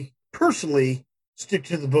 I personally stick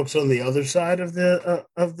to the books on the other side of the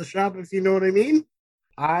shop, if you know what I mean.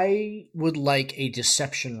 I would like a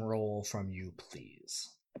deception roll from you, please.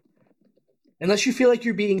 Unless you feel like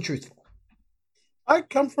you're being truthful. I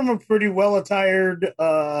come from a pretty well-attired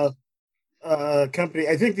company.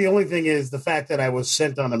 I think the only thing is the fact that I was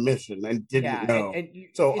sent on a mission and didn't know.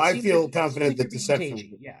 So I feel confident that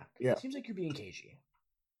deception. Yeah. It seems like you're being cagey.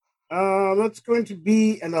 That's going to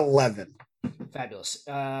be an 11. Fabulous.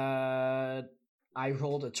 I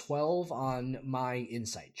rolled a 12 on my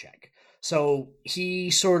insight check. So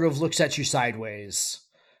he sort of looks at you sideways,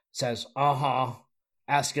 says,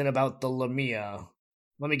 asking about the Lamia.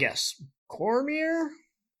 Let me guess. Cormyr?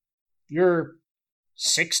 You're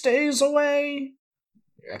 6 days away?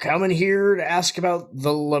 You're coming here to ask about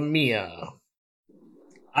the Lamia.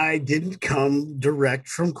 I didn't come direct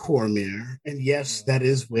from Cormyr, and yes, that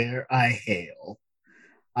is where I hail.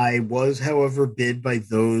 I was, however, bid by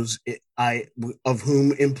those of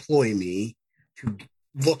whom employ me to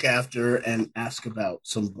look after and ask about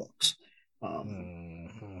some books.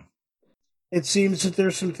 It seems that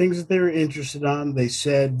there's some things that they were interested on. They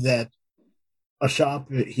said that a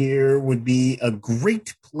shop here would be a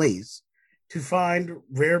great place to find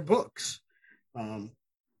rare books.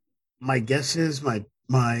 My guess is my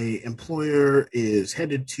employer is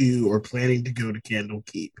headed to or planning to go to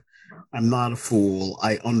Candlekeep. I'm not a fool.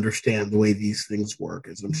 I understand the way these things work,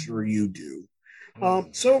 as I'm sure you do.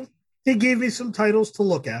 So they gave me some titles to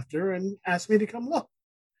look after and asked me to come look.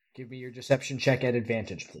 Give me your deception check at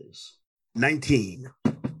advantage, please. 19.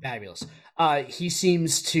 Fabulous. He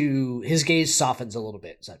seems to, his gaze softens a little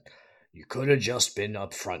bit. It's like, you could have just been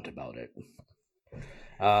upfront about it.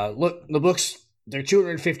 Look, the books, they're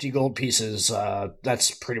 250 gold pieces.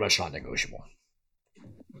 That's pretty much non-negotiable.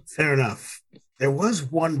 Fair enough. There was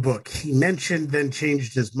one book he mentioned, then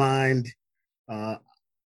changed his mind. I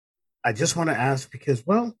just want to ask because,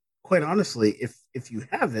 well, quite honestly, if you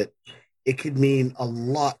have it, it could mean a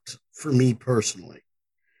lot for me personally.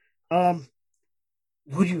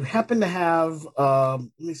 Would you happen to have, let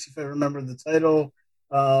me see if I remember the title.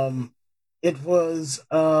 It was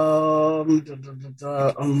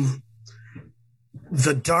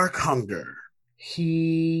The Dark Hunger.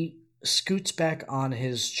 He scoots back on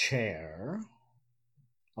his chair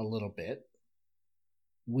a little bit.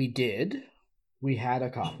 We had a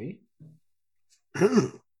copy.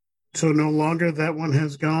 So no longer that one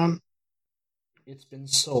has gone? It's been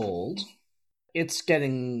sold. It's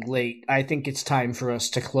getting late. I think it's time for us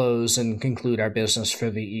to close and conclude our business for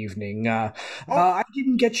the evening. I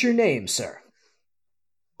didn't get your name, sir.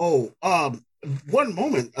 Oh, one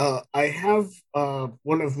moment. I have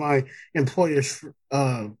one of my employers,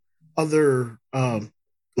 other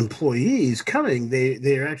employees coming.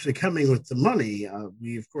 They are actually coming with the money.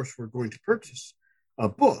 We, of course, were going to purchase a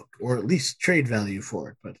book or at least trade value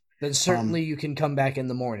for it. But then certainly you can come back in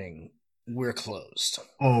the morning. We're closed.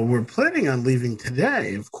 Oh, we're planning on leaving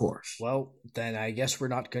today, of course. Well, then I guess we're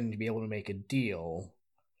not going to be able to make a deal.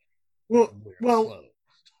 Well,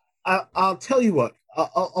 I'll tell you what.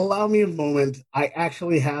 Allow me a moment. I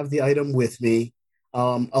actually have the item with me.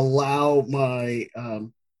 Allow my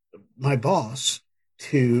my boss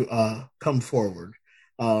to come forward.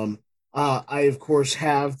 I, of course,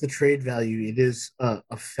 have the trade value. It is a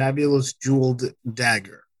fabulous jeweled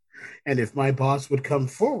dagger. And if my boss would come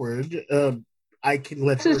forward, I can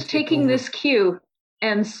let her. This is taking this cue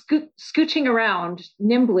and scooching around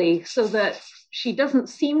nimbly so that she doesn't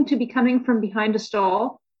seem to be coming from behind a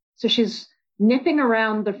stall. So she's nipping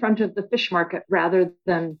around the front of the fish market rather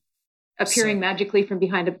than appearing magically from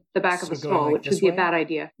behind the back of a stall, which would be a bad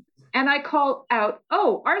idea. And I call out,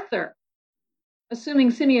 "Oh, Arthur," assuming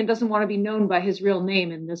Simeon doesn't want to be known by his real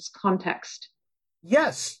name in this context.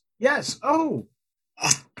 Yes.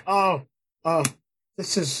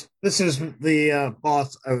 This is the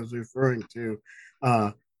boss I was referring to,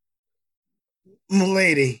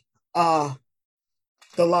 Milady,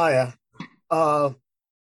 Delia.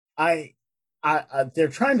 They're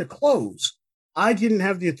trying to close. I didn't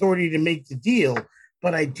have the authority to make the deal,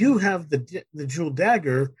 but I do have the jewel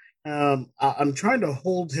dagger. I'm trying to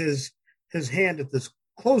hold his hand at this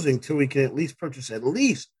closing till we can at least purchase at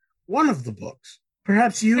least one of the books.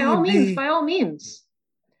 Perhaps you by all means.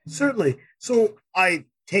 Certainly. So I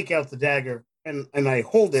take out the dagger and I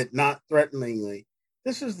hold it, not threateningly.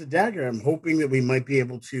 This is the dagger. I'm hoping that we might be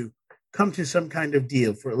able to come to some kind of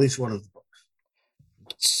deal for at least one of the books.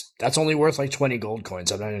 That's only worth like 20 gold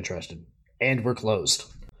coins. I'm not interested. And we're closed.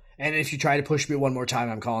 And if you try to push me one more time,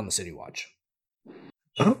 I'm calling the City Watch.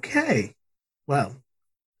 Okay. Well,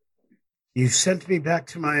 you sent me back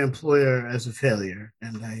to my employer as a failure,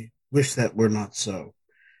 and I wish that were not so.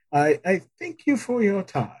 I thank you for your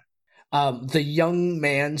time. The young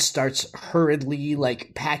man starts hurriedly,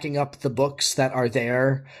 like, packing up the books that are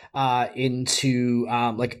there into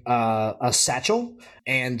a satchel,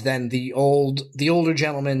 and then the older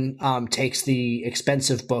gentleman takes the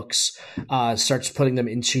expensive books, starts putting them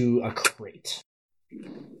into a crate.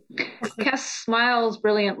 Kess smiles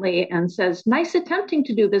brilliantly and says, "Nice attempting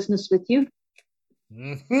to do business with you."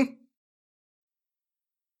 Mm-hmm.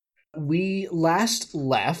 We last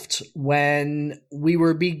left when we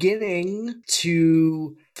were beginning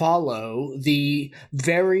to follow the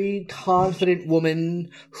very confident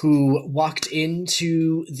woman who walked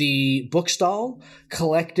into the bookstall,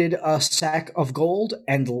 collected a sack of gold,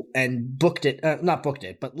 and booked it, not booked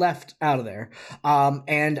it, but left out of there.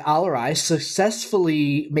 And Alarai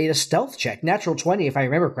successfully made a stealth check, natural 20 if I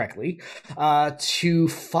remember correctly, to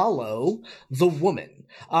follow the woman.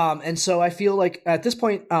 And so I feel like at this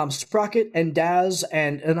point, Sprocket and Daz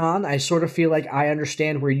and Anon, I sort of feel like I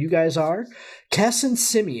understand where you guys are. Kess and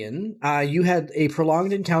Simeon, you had a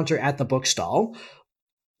prolonged encounter at the bookstall.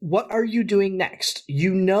 What are you doing next?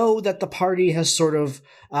 You know that the party has sort of,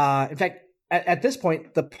 in fact, at this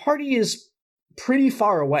point, the party is pretty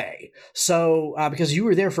far away. So, because you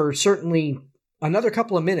were there for certainly another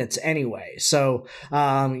couple of minutes anyway. So,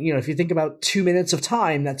 if you think about 2 minutes of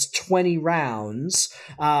time, that's 20 rounds,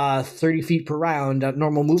 30 feet per round,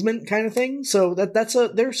 normal movement kind of thing. So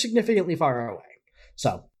they're significantly far away.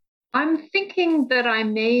 So I'm thinking that I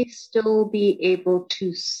may still be able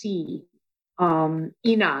to see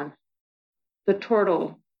Enon, the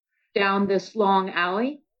turtle, down this long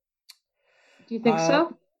alley. Do you think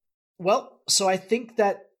so? Well, so I think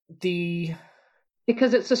that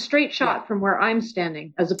because it's a straight shot from where I'm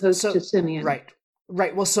standing, as opposed to Simeon.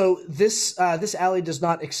 Right. Well, so this alley does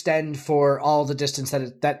not extend for all the distance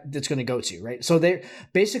that it's going to go to, right? So they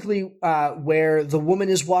basically where the woman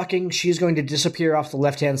is walking, she's going to disappear off the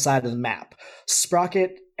left-hand side of the map.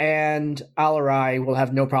 Sprocket and Alarai will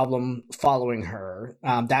have no problem following her.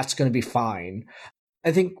 That's going to be fine.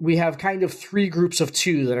 I think we have kind of 3 groups of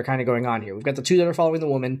 2 that are kind of going on here. We've got the 2 that are following the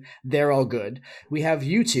woman. They're all good. We have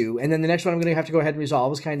you 2. And then the next one I'm going to have to go ahead and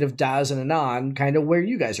resolve is kind of Daz and Anon, kind of where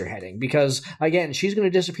you guys are heading. Because, again, she's going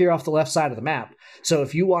to disappear off the left side of the map. So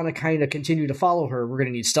if you want to kind of continue to follow her, we're going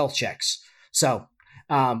to need stealth checks. So,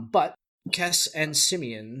 but Kess and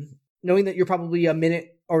Simeon, knowing that you're probably a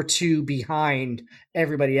minute or 2 behind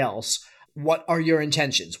everybody else, what are your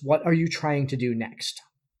intentions? What are you trying to do next?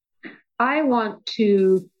 I want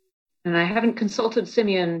to, and I haven't consulted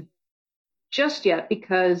Simeon just yet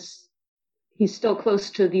because he's still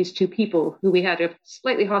close to these 2 people who we had a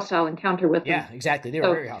slightly hostile encounter with. Yeah, exactly. They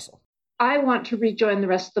were very hostile. I want to rejoin the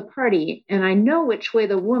rest of the party, and I know which way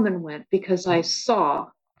the woman went because I saw.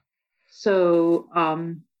 So,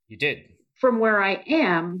 you did. From where I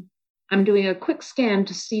am, I'm doing a quick scan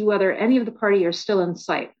to see whether any of the party are still in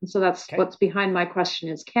sight. And so that's what's behind my question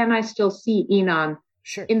is, can I still see Enon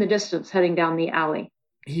in the distance heading down the alley?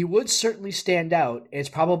 He would certainly stand out. It's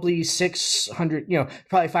probably 600,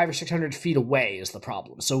 probably 500 or 600 feet away is the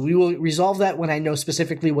problem. So we will resolve that when I know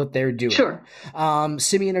specifically what they're doing. Sure.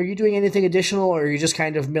 Simeon, are you doing anything additional, or are you just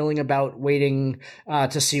kind of milling about waiting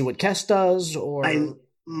to see what Kess does? Or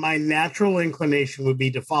my natural inclination would be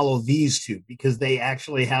to follow these 2 because they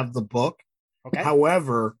actually have the book. Okay.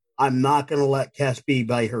 However, I'm not going to let Kess be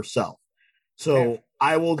by herself. So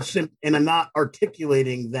I will and I'm not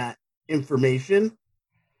articulating that information.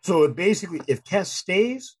 So basically, if Kess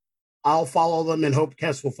stays, I'll follow them and hope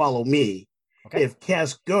Kess will follow me. Okay. If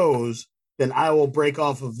Kess goes, then I will break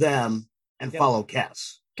off of them and follow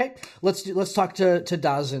Kess. Okay, let's talk to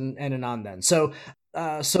Daz and Anon then. So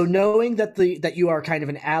knowing that you are kind of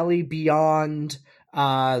an alley beyond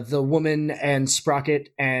the woman and Sprocket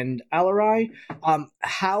and Alarai,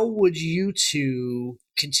 how would you 2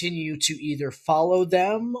 continue to either follow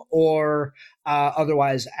them or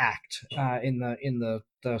otherwise act in the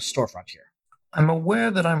storefront here? I'm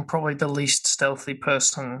aware that I'm probably the least stealthy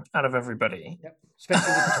person out of everybody. Yep,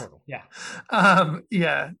 especially with the turtle. Yeah.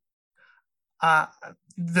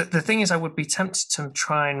 The thing is, I would be tempted to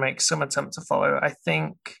try and make some attempt to follow. I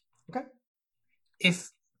think. Okay.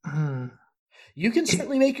 If. You can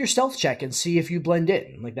certainly make your stealth check and see if you blend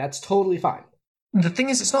in. Like, that's totally fine. The thing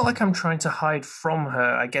is, it's not like I'm trying to hide from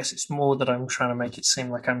her. I guess it's more that I'm trying to make it seem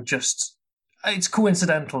like I'm just... It's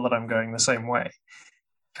coincidental that I'm going the same way.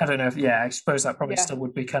 I don't know if... Yeah, I suppose that probably still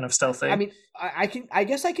would be kind of stealthy. I mean, I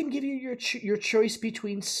guess I can give you your choice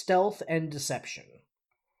between stealth and deception.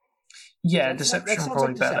 Yeah, deception that probably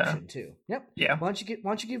like better. Deception too. Yep. Yeah. Why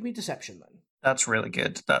don't you give me deception then? That's really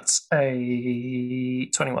good. That's a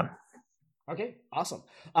 21. Okay, awesome.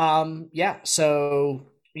 So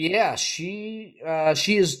she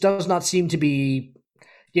does not seem to be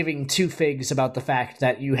giving 2 figs about the fact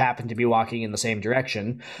that you happen to be walking in the same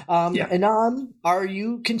direction. Anon, are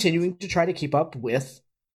you continuing to try to keep up with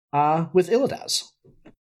Illidaz?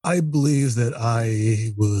 I believe that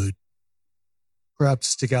I would perhaps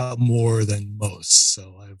stick out more than most.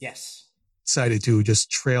 So I've decided to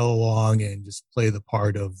just trail along and just play the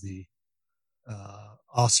part of the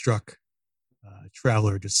awestruck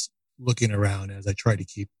traveler, just looking around as I try to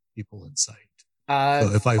keep people in sight.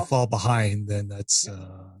 So if I fall behind, then that's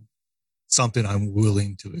something I'm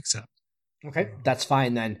willing to accept. Okay, that's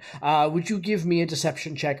fine then. Would you give me a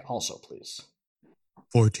deception check also, please?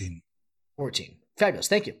 14. 14. Fabulous,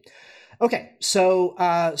 thank you. Okay, so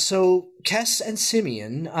Kess and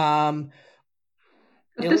Simeon,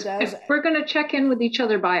 we're going to check in with each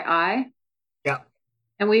other by eye. Yeah.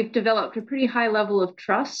 And we've developed a pretty high level of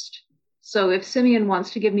trust. So if Simeon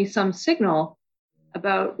wants to give me some signal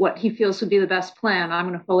about what he feels would be the best plan, I'm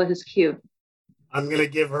going to follow his cue. I'm going to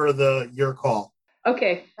give her your call.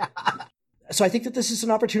 Okay. So I think that this is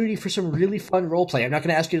an opportunity for some really fun role play. I'm not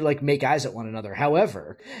going to ask you to like make eyes at one another.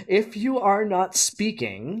 However, if you are not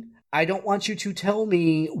speaking, I don't want you to tell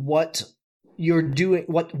me what you're doing,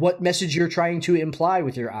 what message you're trying to imply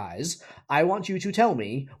with your eyes. I want you to tell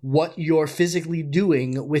me what you're physically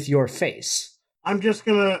doing with your face. I'm just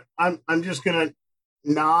gonna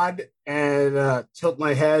nod and tilt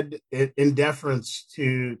my head in deference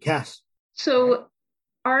to Cass. So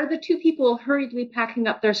are the two people hurriedly packing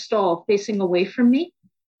up their stall facing away from me?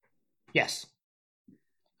 Yes.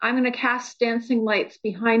 I'm going to cast dancing lights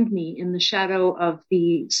behind me in the shadow of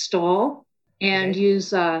the stall and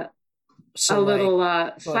use a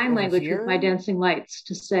little sign language with my dancing lights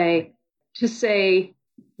to say,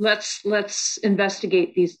 let's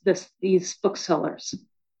investigate these booksellers.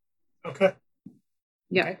 Okay.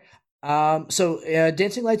 Yeah. Okay. So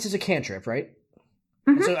dancing lights is a cantrip, right?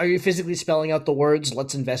 Mm-hmm. So are you physically spelling out the words,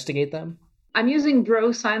 let's investigate them? I'm using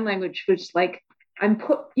Drow sign language, which like I'm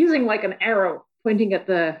using like an arrow pointing at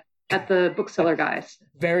the bookseller guys.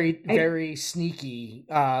 Very sneaky,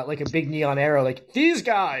 like a big neon arrow, like these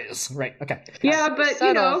guys. Right. Okay. Yeah, but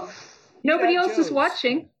you know, nobody else is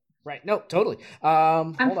watching. Right. No, totally.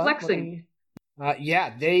 I'm flexing.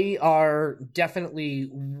 Yeah, they are definitely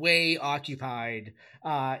way occupied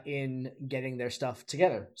in getting their stuff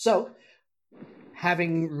together. So,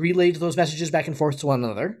 having relayed those messages back and forth to one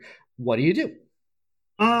another, what do you do?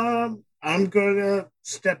 I'm gonna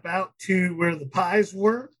step out to where the pies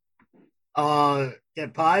were,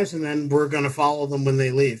 get pies, and then we're gonna follow them when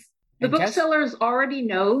they leave. The booksellers already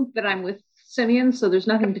know that I'm with Simeon, so there's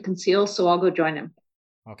nothing to conceal, so I'll go join him.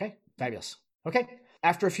 Okay, fabulous. Okay.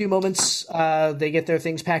 After a few moments, they get their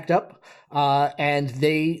things packed up, and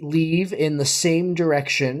they leave in the same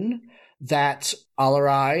direction that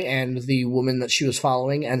Alarai and the woman that she was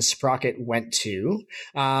following and Sprocket went to.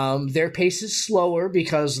 Their pace is slower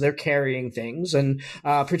because they're carrying things, and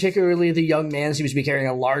particularly the young man seems to be carrying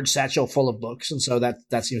a large satchel full of books, and so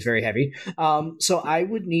that seems very heavy. So I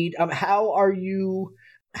would need how are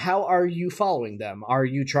you following them? Are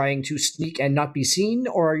you trying to sneak and not be seen,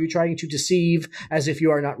 or are you trying to deceive as if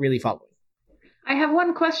you are not really following? I have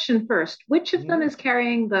one question first. Which of them is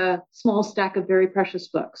carrying the small stack of very precious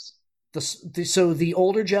books? So the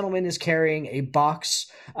older gentleman is carrying a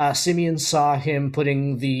box. Simeon saw him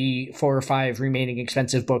putting the 4 or 5 remaining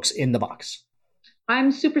expensive books in the box.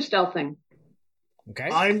 I'm super stealthing. Okay.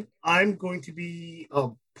 I'm going to be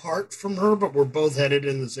apart from her, but we're both headed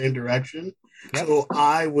in the same direction. Yep. So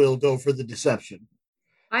I will go for the deception.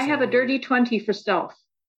 I have a dirty 20 for stealth.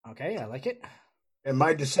 Okay, I like it. And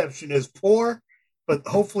my deception is poor, but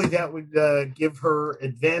hopefully that would give her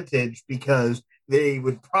advantage because they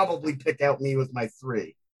would probably pick out me with my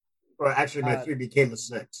 3. Or actually, my 3 became a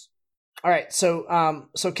 6. All right, so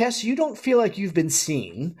Kess, you don't feel like you've been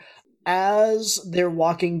seen. As they're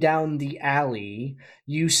walking down the alley,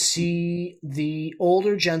 you see the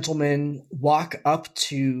older gentleman walk up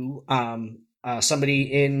to somebody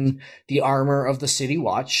in the armor of the City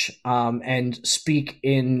Watch and speak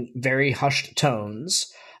in very hushed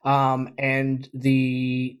tones. And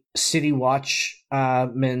the City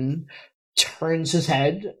Watchman turns his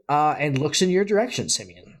head and looks in your direction,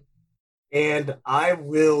 Simeon. And I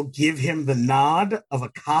will give him the nod of a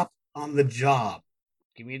cop on the job.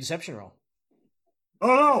 Give me a deception roll. Oh,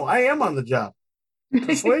 no, I am on the job.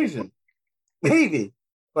 Persuasion. Maybe.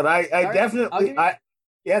 But I right, definitely...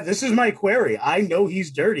 this is my query. I know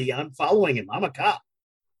he's dirty. I'm following him. I'm a cop.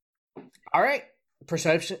 All right.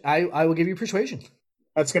 Perception. I will give you persuasion.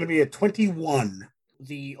 That's going to be a 21.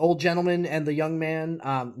 The old gentleman and the young man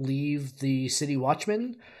leave the City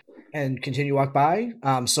Watchman and continue to walk by.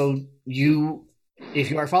 So you,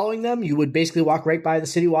 if you are following them, you would basically walk right by the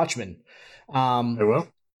City Watchman. I will.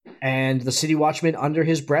 And the City Watchman, under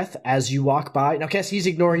his breath, as you walk by. Now, Kess, he's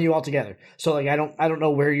ignoring you altogether. So, like, I don't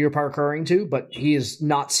know where you're parkouring to, but he is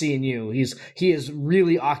not seeing you. He is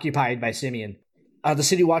really occupied by Simeon. The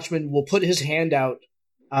City Watchman will put his hand out,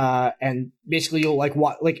 and basically you'll like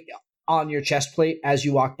on your chest plate as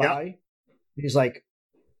you walk by. Yep. He's like,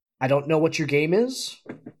 "I don't know what your game is.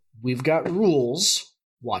 We've got rules.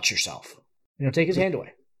 Watch yourself." And he'll take his hand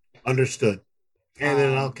away. Understood. And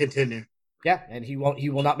then I'll continue. Yeah, and he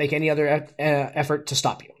will not make any other effort to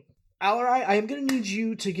stop you. Alarai, I am going to need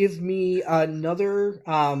you to give me another...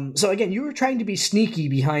 so again, you were trying to be sneaky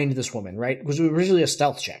behind this woman, right? It was originally a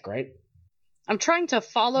stealth check, right? I'm trying to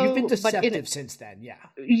follow... You've been deceptive since then, yeah.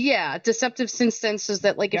 Yeah, deceptive since then, so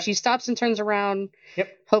that if she stops and turns around,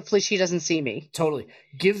 hopefully she doesn't see me. Totally.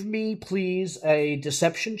 Give me, please, a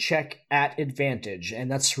deception check at advantage, and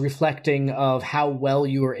that's reflecting of how well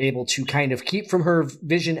you are able to kind of keep from her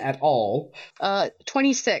vision at all.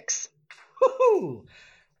 26. Woo-hoo!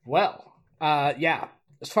 Well, yeah.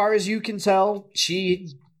 As far as you can tell, she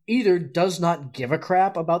either does not give a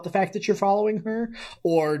crap about the fact that you're following her,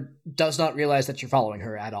 or does not realize that you're following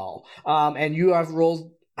her at all. And you have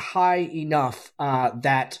rolled high enough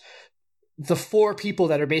that the 4 people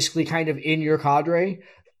that are basically kind of in your cadre,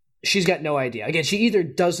 she's got no idea. Again, she either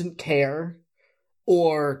doesn't care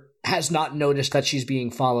or has not noticed that she's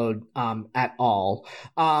being followed at all.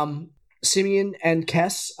 Simeon and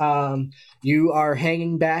Kess, you are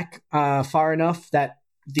hanging back far enough that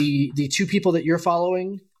the 2 people that you're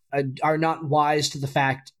following are not wise to the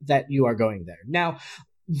fact that you are going there. Now,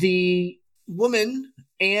 the woman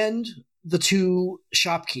and the 2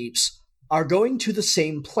 shopkeepers are going to the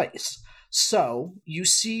same place. So you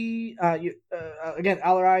see, again,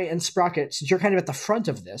 Alarai and Sprocket, since you're kind of at the front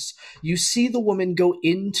of this, you see the woman go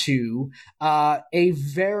into a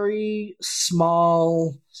very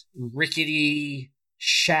small, rickety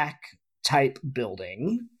shack-type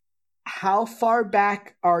building. How far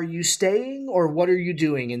back are you staying, or what are you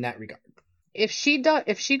doing in that regard? If she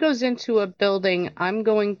goes into a building, I'm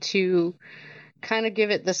going to kind of give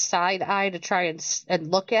it the side eye to try and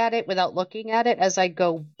look at it without looking at it as I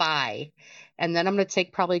go by. And then I'm going to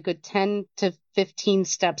take probably a good 10 to 15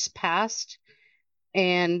 steps past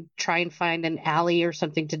and try and find an alley or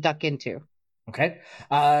something to duck into. Okay.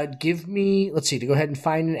 Give me, let's see, to go ahead and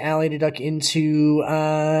find an alley to duck into.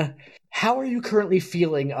 How are you currently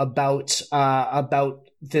feeling about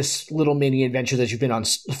this little mini adventure that you've been on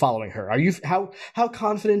following her? Are you how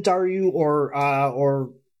confident are you,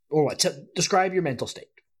 or what? Describe your mental state.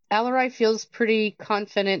 Alarai feels pretty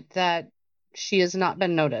confident that she has not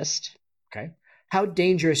been noticed. Okay. How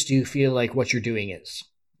dangerous do you feel like what you're doing is?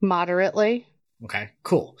 Moderately. Okay,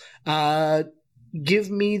 cool.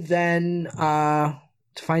 Give me then, to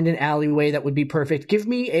find an alleyway that would be perfect, give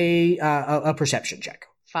me a perception check.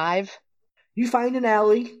 5. You find an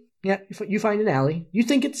alley. Yeah, you find an alley. You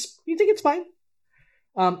think it's fine.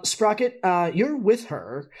 Sprocket, you're with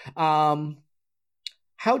her. How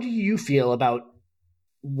do you feel about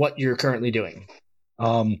what you're currently doing?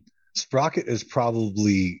 Sprocket is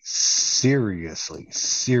probably seriously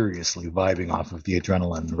vibing off of the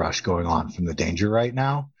adrenaline rush going on from the danger right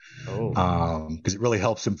now. Because it really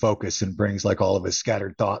helps him focus and brings like all of his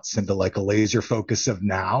scattered thoughts into like a laser focus of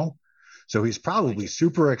now. So he's probably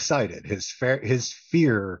super excited. His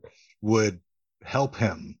fear would help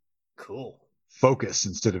him focus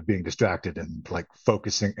instead of being distracted and like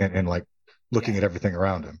focusing and like looking at everything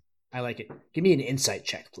around him. I like it. Give me an insight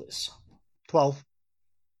check, please. 12.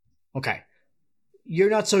 Okay. You're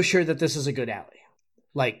not so sure that this is a good alley.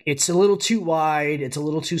 Like, it's a little too wide. It's a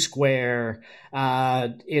little too square.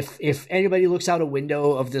 If anybody looks out a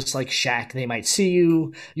window of this, like, shack, they might see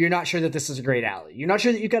you. You're not sure that this is a great alley. You're not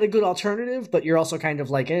sure that you've got a good alternative, but you're also kind of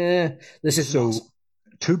like, this is awesome.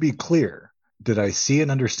 To be clear, did I see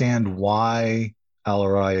and understand why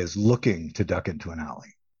Alarai is looking to duck into an alley?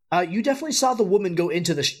 You definitely saw the woman go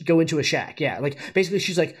into a shack. Yeah, like basically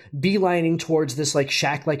she's like beelining towards this like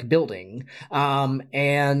shack-like building.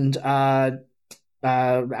 And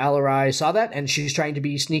Alarai saw that, and she's trying to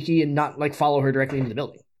be sneaky and not like follow her directly into the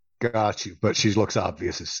building. Got you, but she looks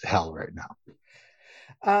obvious as hell right now.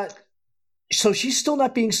 So she's still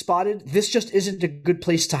not being spotted. This just isn't a good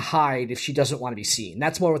place to hide if she doesn't want to be seen.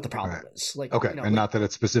 That's more what the problem is. Like, okay, and not that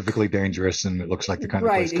it's specifically dangerous, and it looks like the kind of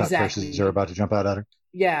place cut persons are about to jump out at her.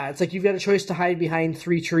 Yeah, it's like you've got a choice to hide behind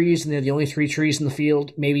 3 trees, and they're the only 3 trees in the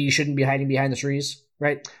field. Maybe you shouldn't be hiding behind the trees,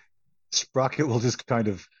 right? Sprocket will just kind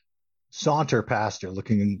of saunter past her,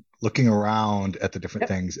 looking around at the different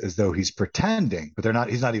things as though he's pretending, but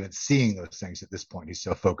he's not even seeing those things at this point. He's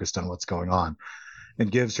so focused on what's going on,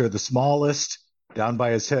 and gives her the smallest down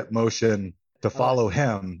by his hip motion to follow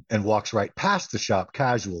him, and walks right past the shop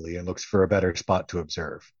casually and looks for a better spot to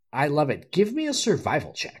observe. I love it. Give me a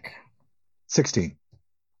survival check. 16.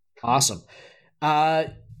 Awesome.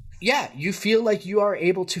 Yeah, you feel like you are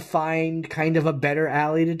able to find kind of a better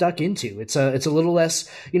alley to duck into. It's a little less,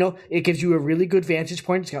 it gives you a really good vantage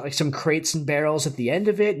point. It's got like some crates and barrels at the end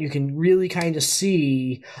of it. You can really kind of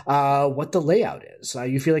see what the layout is.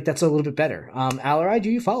 You feel like that's a little bit better. Alarai,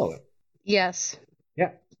 do you follow it? Yes.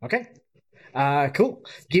 Yeah. Okay. Cool.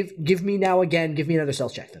 Give me another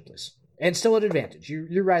stealth check then, please. And still at advantage.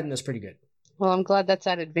 You're riding this pretty good. Well, I'm glad that's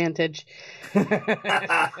at advantage. You're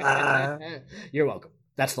welcome.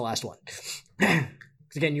 That's the last one.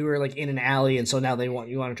 Again, you were like in an alley, and so now you want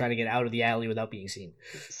to try to get out of the alley without being seen.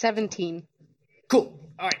 17.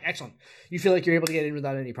 Cool. All right, excellent. You feel like you're able to get in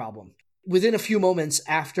without any problem. Within a few moments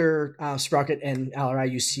after Sprocket and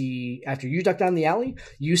Alarai, after you duck down the alley,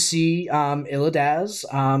 you see Illidas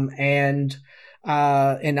and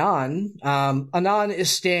Anon. Anon is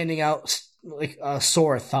standing out like a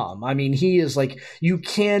sore thumb. I mean, he is like, you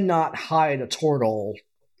cannot hide a turtle.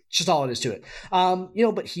 It's just all it is to it.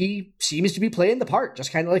 But he seems to be playing the part,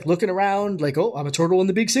 just kind of like looking around, like, oh, I'm a turtle in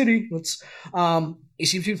the big city. He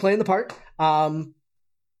seems to be playing the part.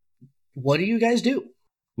 What do you guys do?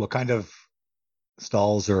 What kind of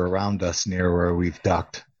stalls are around us near where we've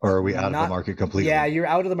ducked? Or are we out of the market completely? Yeah, you're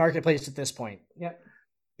out of the marketplace at this point. Yep.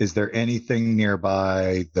 Is there anything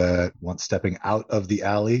nearby that, once stepping out of the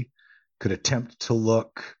alley, could attempt to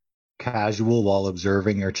look casual while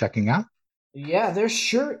observing or checking out? Yeah, there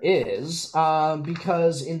sure is.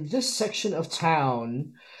 Because in this section of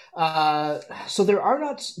town, so there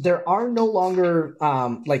are no longer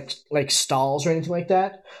like stalls or anything like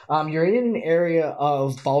that. You're in an area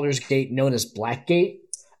of Baldur's Gate known as Blackgate.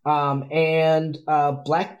 And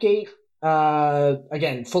Blackgate,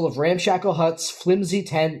 again, full of ramshackle huts, flimsy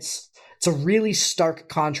tents. It's a really stark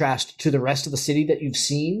contrast to the rest of the city that you've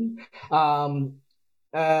seen.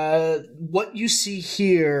 What you see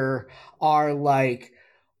here are like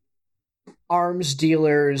arms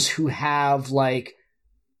dealers who have like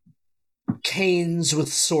canes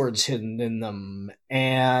with swords hidden in them,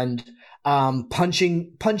 and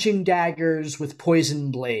punching daggers with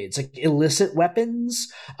poison blades, like illicit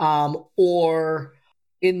weapons. Or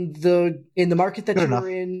in the market that you were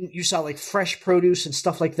in, you saw like fresh produce and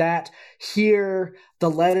stuff like that. Here,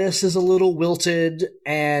 the lettuce is a little wilted,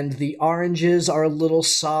 and the oranges are a little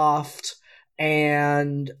soft,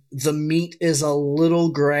 and the meat is a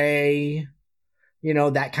little gray.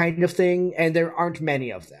 That kind of thing. And there aren't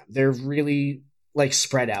many of them. They're really like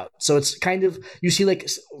spread out. So it's kind of, you see like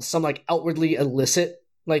some like outwardly illicit,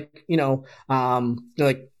 like,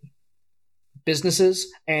 like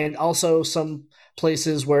businesses, and also some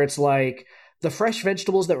places where it's like the fresh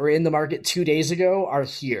vegetables that were in the market 2 days ago are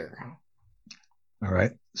here. All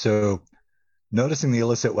right. So noticing the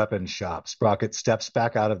illicit weapons shop, Sprocket steps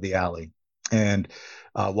back out of the alley and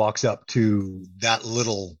walks up to that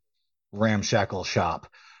little ramshackle shop.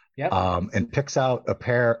 Yep. And picks out a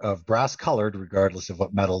pair of brass colored, regardless of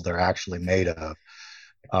what metal they're actually made of,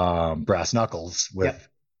 brass knuckles with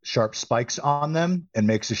sharp spikes on them, and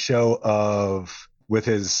makes a show of, with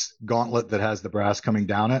his gauntlet that has the brass coming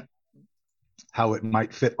down it, how it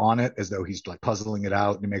might fit on it, as though he's like puzzling it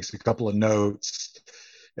out. And he makes a couple of notes.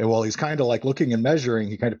 And while he's kind of like looking and measuring,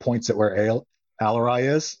 he kind of points at where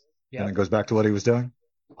Alarai is, and then goes back to what he was doing.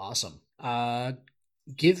 Awesome.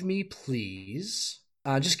 Give me, please.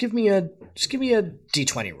 Just give me a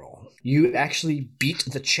D20 roll. You actually beat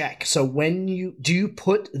the check. So when you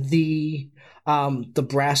put the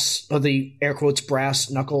brass, or the air quotes brass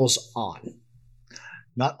knuckles on?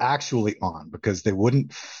 Not actually on, because they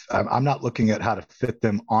wouldn't. I'm not looking at how to fit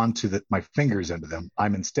them onto my fingers into them.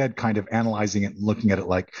 I'm instead kind of analyzing it and looking at it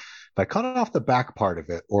like, if I cut off the back part of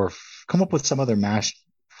it, or come up with some other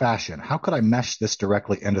fashion, how could I mesh this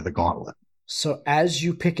directly into the gauntlet? So as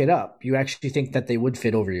you pick it up, you actually think that they would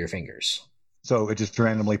fit over your fingers. So it just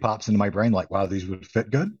randomly pops into my brain like, wow, these would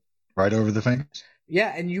fit good right over the fingers.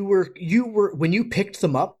 Yeah, and you were when you picked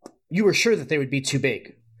them up, you were sure that they would be too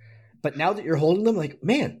big. But now that you're holding them, like,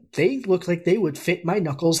 man, they look like they would fit my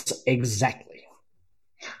knuckles exactly.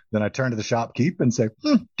 Then I turn to the shopkeep and say,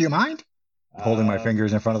 do you mind? Holding my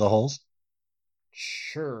fingers in front of the holes.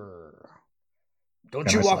 Sure.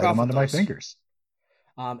 Don't you walk off them onto my fingers.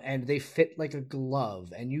 And they fit like a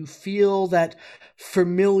glove, and you feel that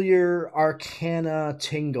familiar arcana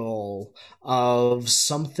tingle of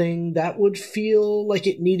something that would feel like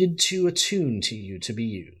it needed to attune to you to be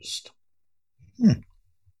used.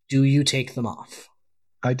 Do you take them off?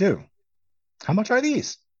 I do. How much are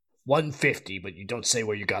these? 150, but you don't say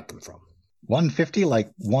where you got them from. 150,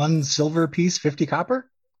 like one silver piece, 50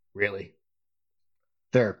 copper? Really?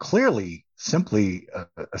 They're clearly simply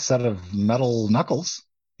a set of metal knuckles.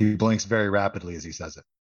 He blinks very rapidly as he says it.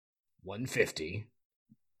 150,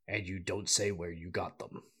 and you don't say where you got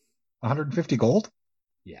them. 150 gold?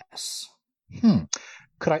 Yes.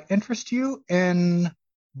 Could I interest you in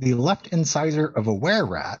the left incisor of a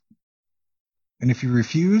were-rat? And if you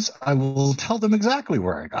refuse, I will tell them exactly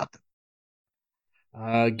where I got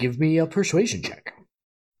them. Give me a persuasion check.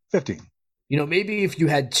 15. Maybe if you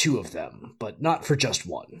had 2 of them, but not for just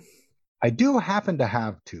 1. I do happen to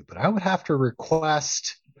have 2, but I would have to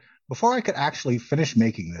request, before I could actually finish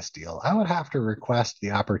making this deal, I would have to request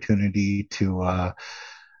the opportunity to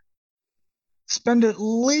spend at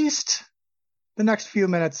least the next few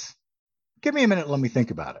minutes. Give me a minute, let me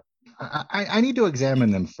think about it. I need to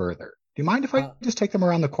examine them further. Do you mind if I just take them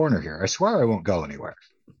around the corner here? I swear I won't go anywhere.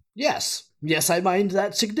 Yes, I mind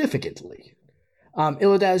that significantly.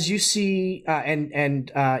 Illidas, you see,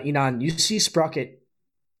 and Inan, you see Sprocket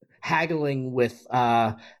haggling with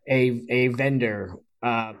a vendor.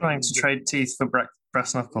 Trying to trade teeth for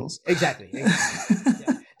brass knuckles. Exactly. Yeah.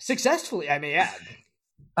 Successfully, I may add.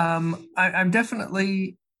 I'm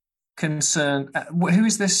definitely concerned. Who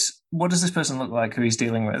is this? What does this person look like who he's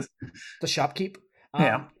dealing with? The shopkeep.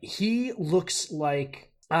 Yeah. He looks like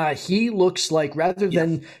rather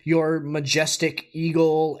than your majestic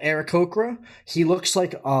eagle Aarakocra, he looks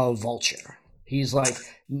like a vulture. He's like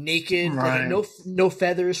naked, Right. like no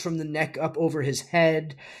feathers from the neck up over his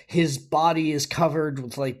head. His body is covered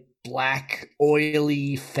with like black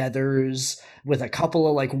oily feathers with a couple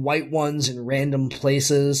of like white ones in random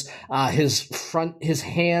places. His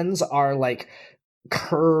hands are like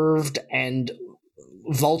curved and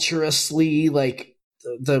vulturously, like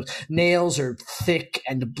the nails are thick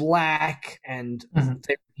and black, and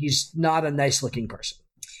he's not a nice looking person.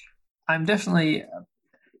 I'm definitely,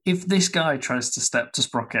 if this guy tries to step to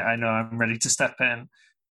Sprocket, I know I'm ready to step in,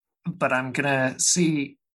 but I'm gonna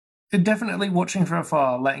see, definitely watching from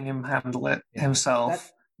afar, letting him handle it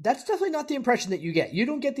himself. That's definitely not the impression that you get. You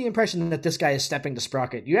don't get the impression that this guy is stepping to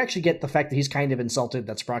Sprocket. You actually get the fact that he's kind of insulted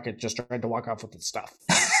that Sprocket just tried to walk off with his stuff.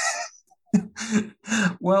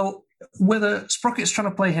 Well, whether Sprocket's trying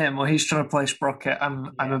to play him or he's trying to play Sprocket,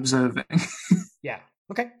 I'm observing. Yeah.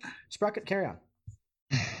 Okay. Sprocket, carry on.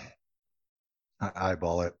 I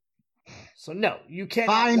eyeball it. So no, you can't.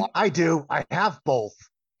 Fine, I do. I have both.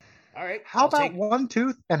 All right. How about one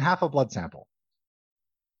tooth and half a blood sample?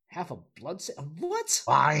 Half a blood sample? What?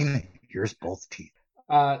 Fine. Here's both teeth.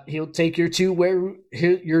 He'll take your two were-rat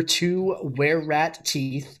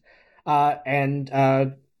teeth, and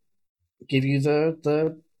give you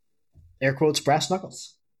the air quotes brass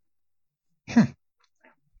knuckles.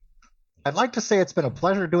 I'd like to say it's been a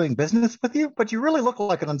pleasure doing business with you, but you really look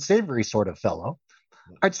like an unsavory sort of fellow.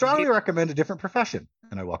 I'd strongly recommend a different profession.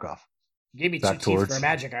 And I walk off. Give me two teeth for a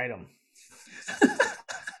magic item.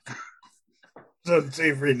 It's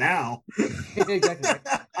unsavory now. Exactly.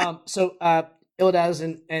 So Illidas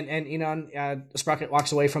and Inan, Sprocket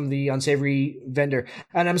walks away from the unsavory vendor.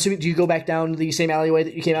 And I'm assuming, do you go back down the same alleyway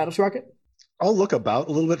that you came out of, Sprocket? I'll look about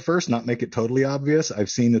a little bit first, not make it totally obvious.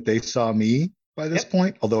 I've seen that they saw me by this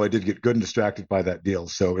point, although I did get good and distracted by that deal.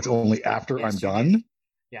 So it's only after I'm done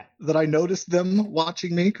that I noticed them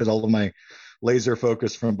watching me, because all of my laser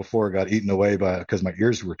focus from before got eaten away because my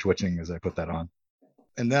ears were twitching as I put that on.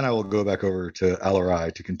 And then I will go back over to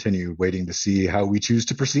Alarai to continue waiting to see how we choose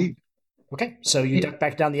to proceed. Okay, so you duck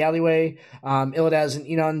back down the alleyway. Illidas and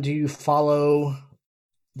Inan, do you follow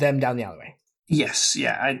them down the alleyway? Yes,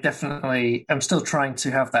 I definitely am still trying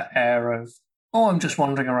to have that air of, I'm just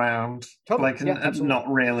wandering around, not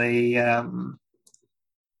really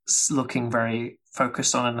looking very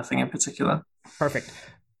focused on anything in particular. Perfect.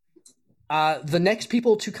 The next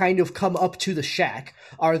people to kind of come up to the shack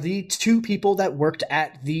are the two people that worked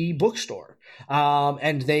at the bookstore.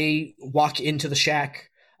 And they walk into the shack,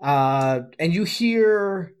 and you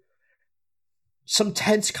hear some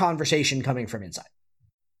tense conversation coming from inside.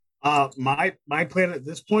 My plan at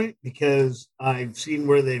this point, because I've seen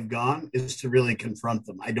where they've gone, is to really confront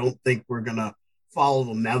them. I don't think we're going to follow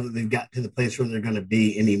them now that they've got to the place where they're going to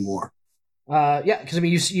be anymore. Because I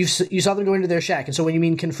mean, you saw them go into their shack, and so when you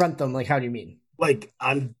mean confront them, like, how do you mean? Like,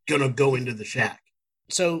 I'm gonna go into the shack.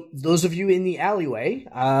 So those of you in the alleyway,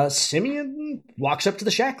 Simeon walks up to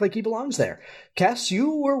the shack like he belongs there. Cass,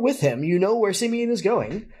 you were with him. You know where Simeon is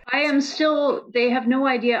going. I am still. They have no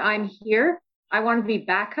idea I'm here. I want to be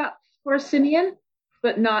backup for Simeon,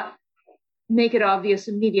 but not make it obvious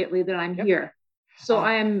immediately that I'm here. So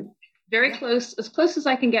I am very close, as close as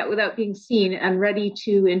I can get without being seen, and ready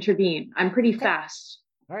to intervene. I'm pretty fast.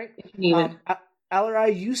 All right. If needed.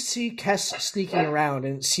 Alarai, you see Kess sneaking around,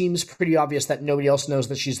 and it seems pretty obvious that nobody else knows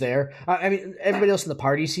that she's there. I mean, everybody else in the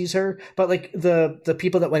party sees her, but like the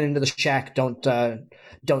people that went into the shack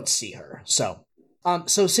don't see her. So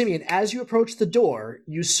Simeon, as you approach the door,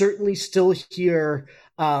 you certainly still hear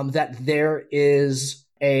that there is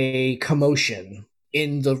a commotion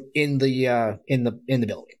in the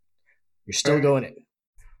building. You're still going in.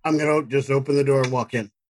 I'm gonna just open the door and walk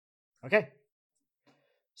in. Okay.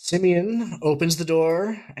 Simeon opens the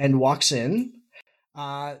door and walks in.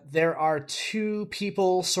 There are two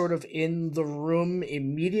people sort of in the room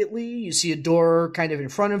immediately. You see a door kind of in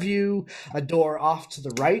front of you, a door off to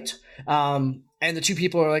the right. And the two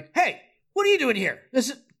people are like, "Hey, what are you doing here?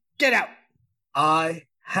 Get out." I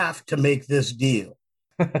have to make this deal.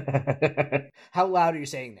 How loud are you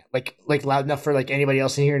saying that? Like loud enough for like anybody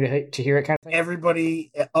else in here to hear it kind of thing?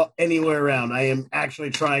 Everybody anywhere around. I am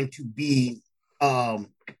actually trying to be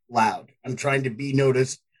loud. I'm trying to be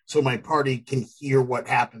noticed so my party can hear what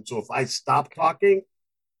happened. So if I stop talking,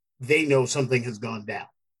 they know something has gone down.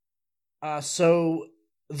 So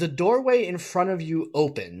the doorway in front of you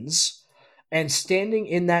opens, and standing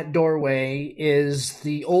in that doorway is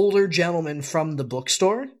the older gentleman from the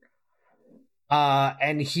bookstore.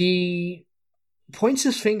 And he points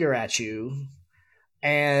his finger at you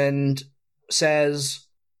and says,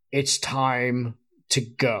 "It's time to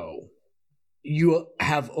go. You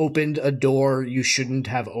have opened a door you shouldn't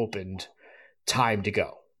have opened. Time to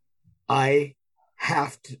go." I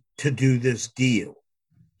have to do this deal.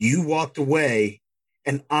 You walked away,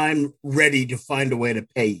 and I'm ready to find a way to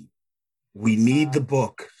pay you. We need the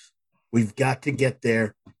book. We've got to get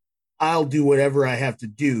there. I'll do whatever I have to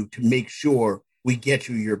do to make sure we get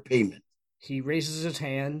you your payment. He raises his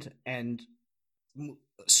hand and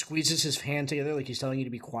squeezes his hand together like he's telling you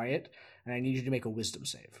to be quiet, and I need you to make a wisdom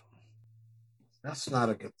save. That's not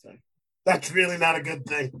a good thing. That's really not a good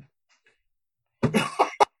thing.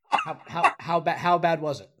 How bad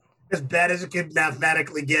was it? As bad as it could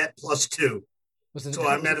mathematically get, +2. So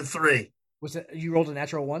I'm at a 3. Was it you rolled a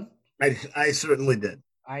natural 1? I certainly did.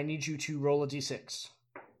 I need you to roll a d6.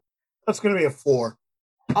 That's going to be a 4.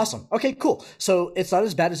 Awesome. Okay, cool. So it's not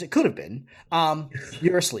as bad as it could have been.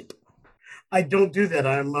 You're asleep. I don't do that.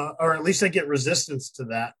 Or at least I get resistance to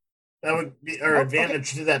that. That would be, or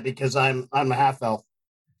advantage to that because I'm a half elf.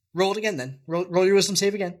 Roll it again then. Roll your wisdom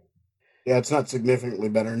save again. Yeah, it's not significantly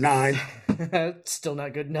better. 9. Still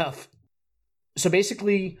not good enough. So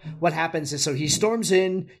basically what happens is, so he storms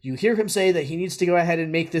in, you hear him say that he needs to go ahead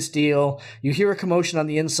and make this deal. You hear a commotion on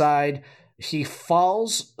the inside. He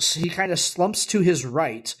falls, he kind of slumps to his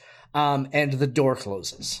right, and the door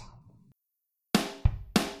closes.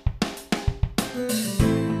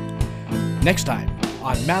 Next time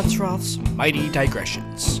on Mathroth's Mighty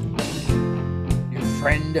Digressions. Your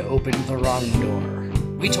friend opened the wrong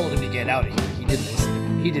door. We told him to get out of here. He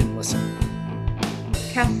didn't listen.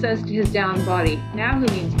 Cass says to his downed body, "Now who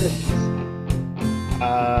means business?"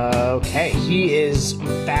 Okay, he is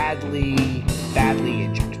badly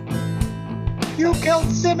injured. You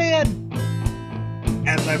killed Simeon!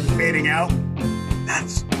 As I'm fading out,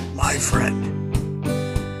 that's my friend.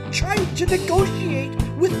 Trying to negotiate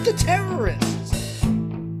with the terrorists.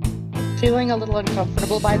 Feeling a little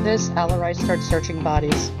uncomfortable by this, Alarai starts searching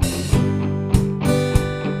bodies.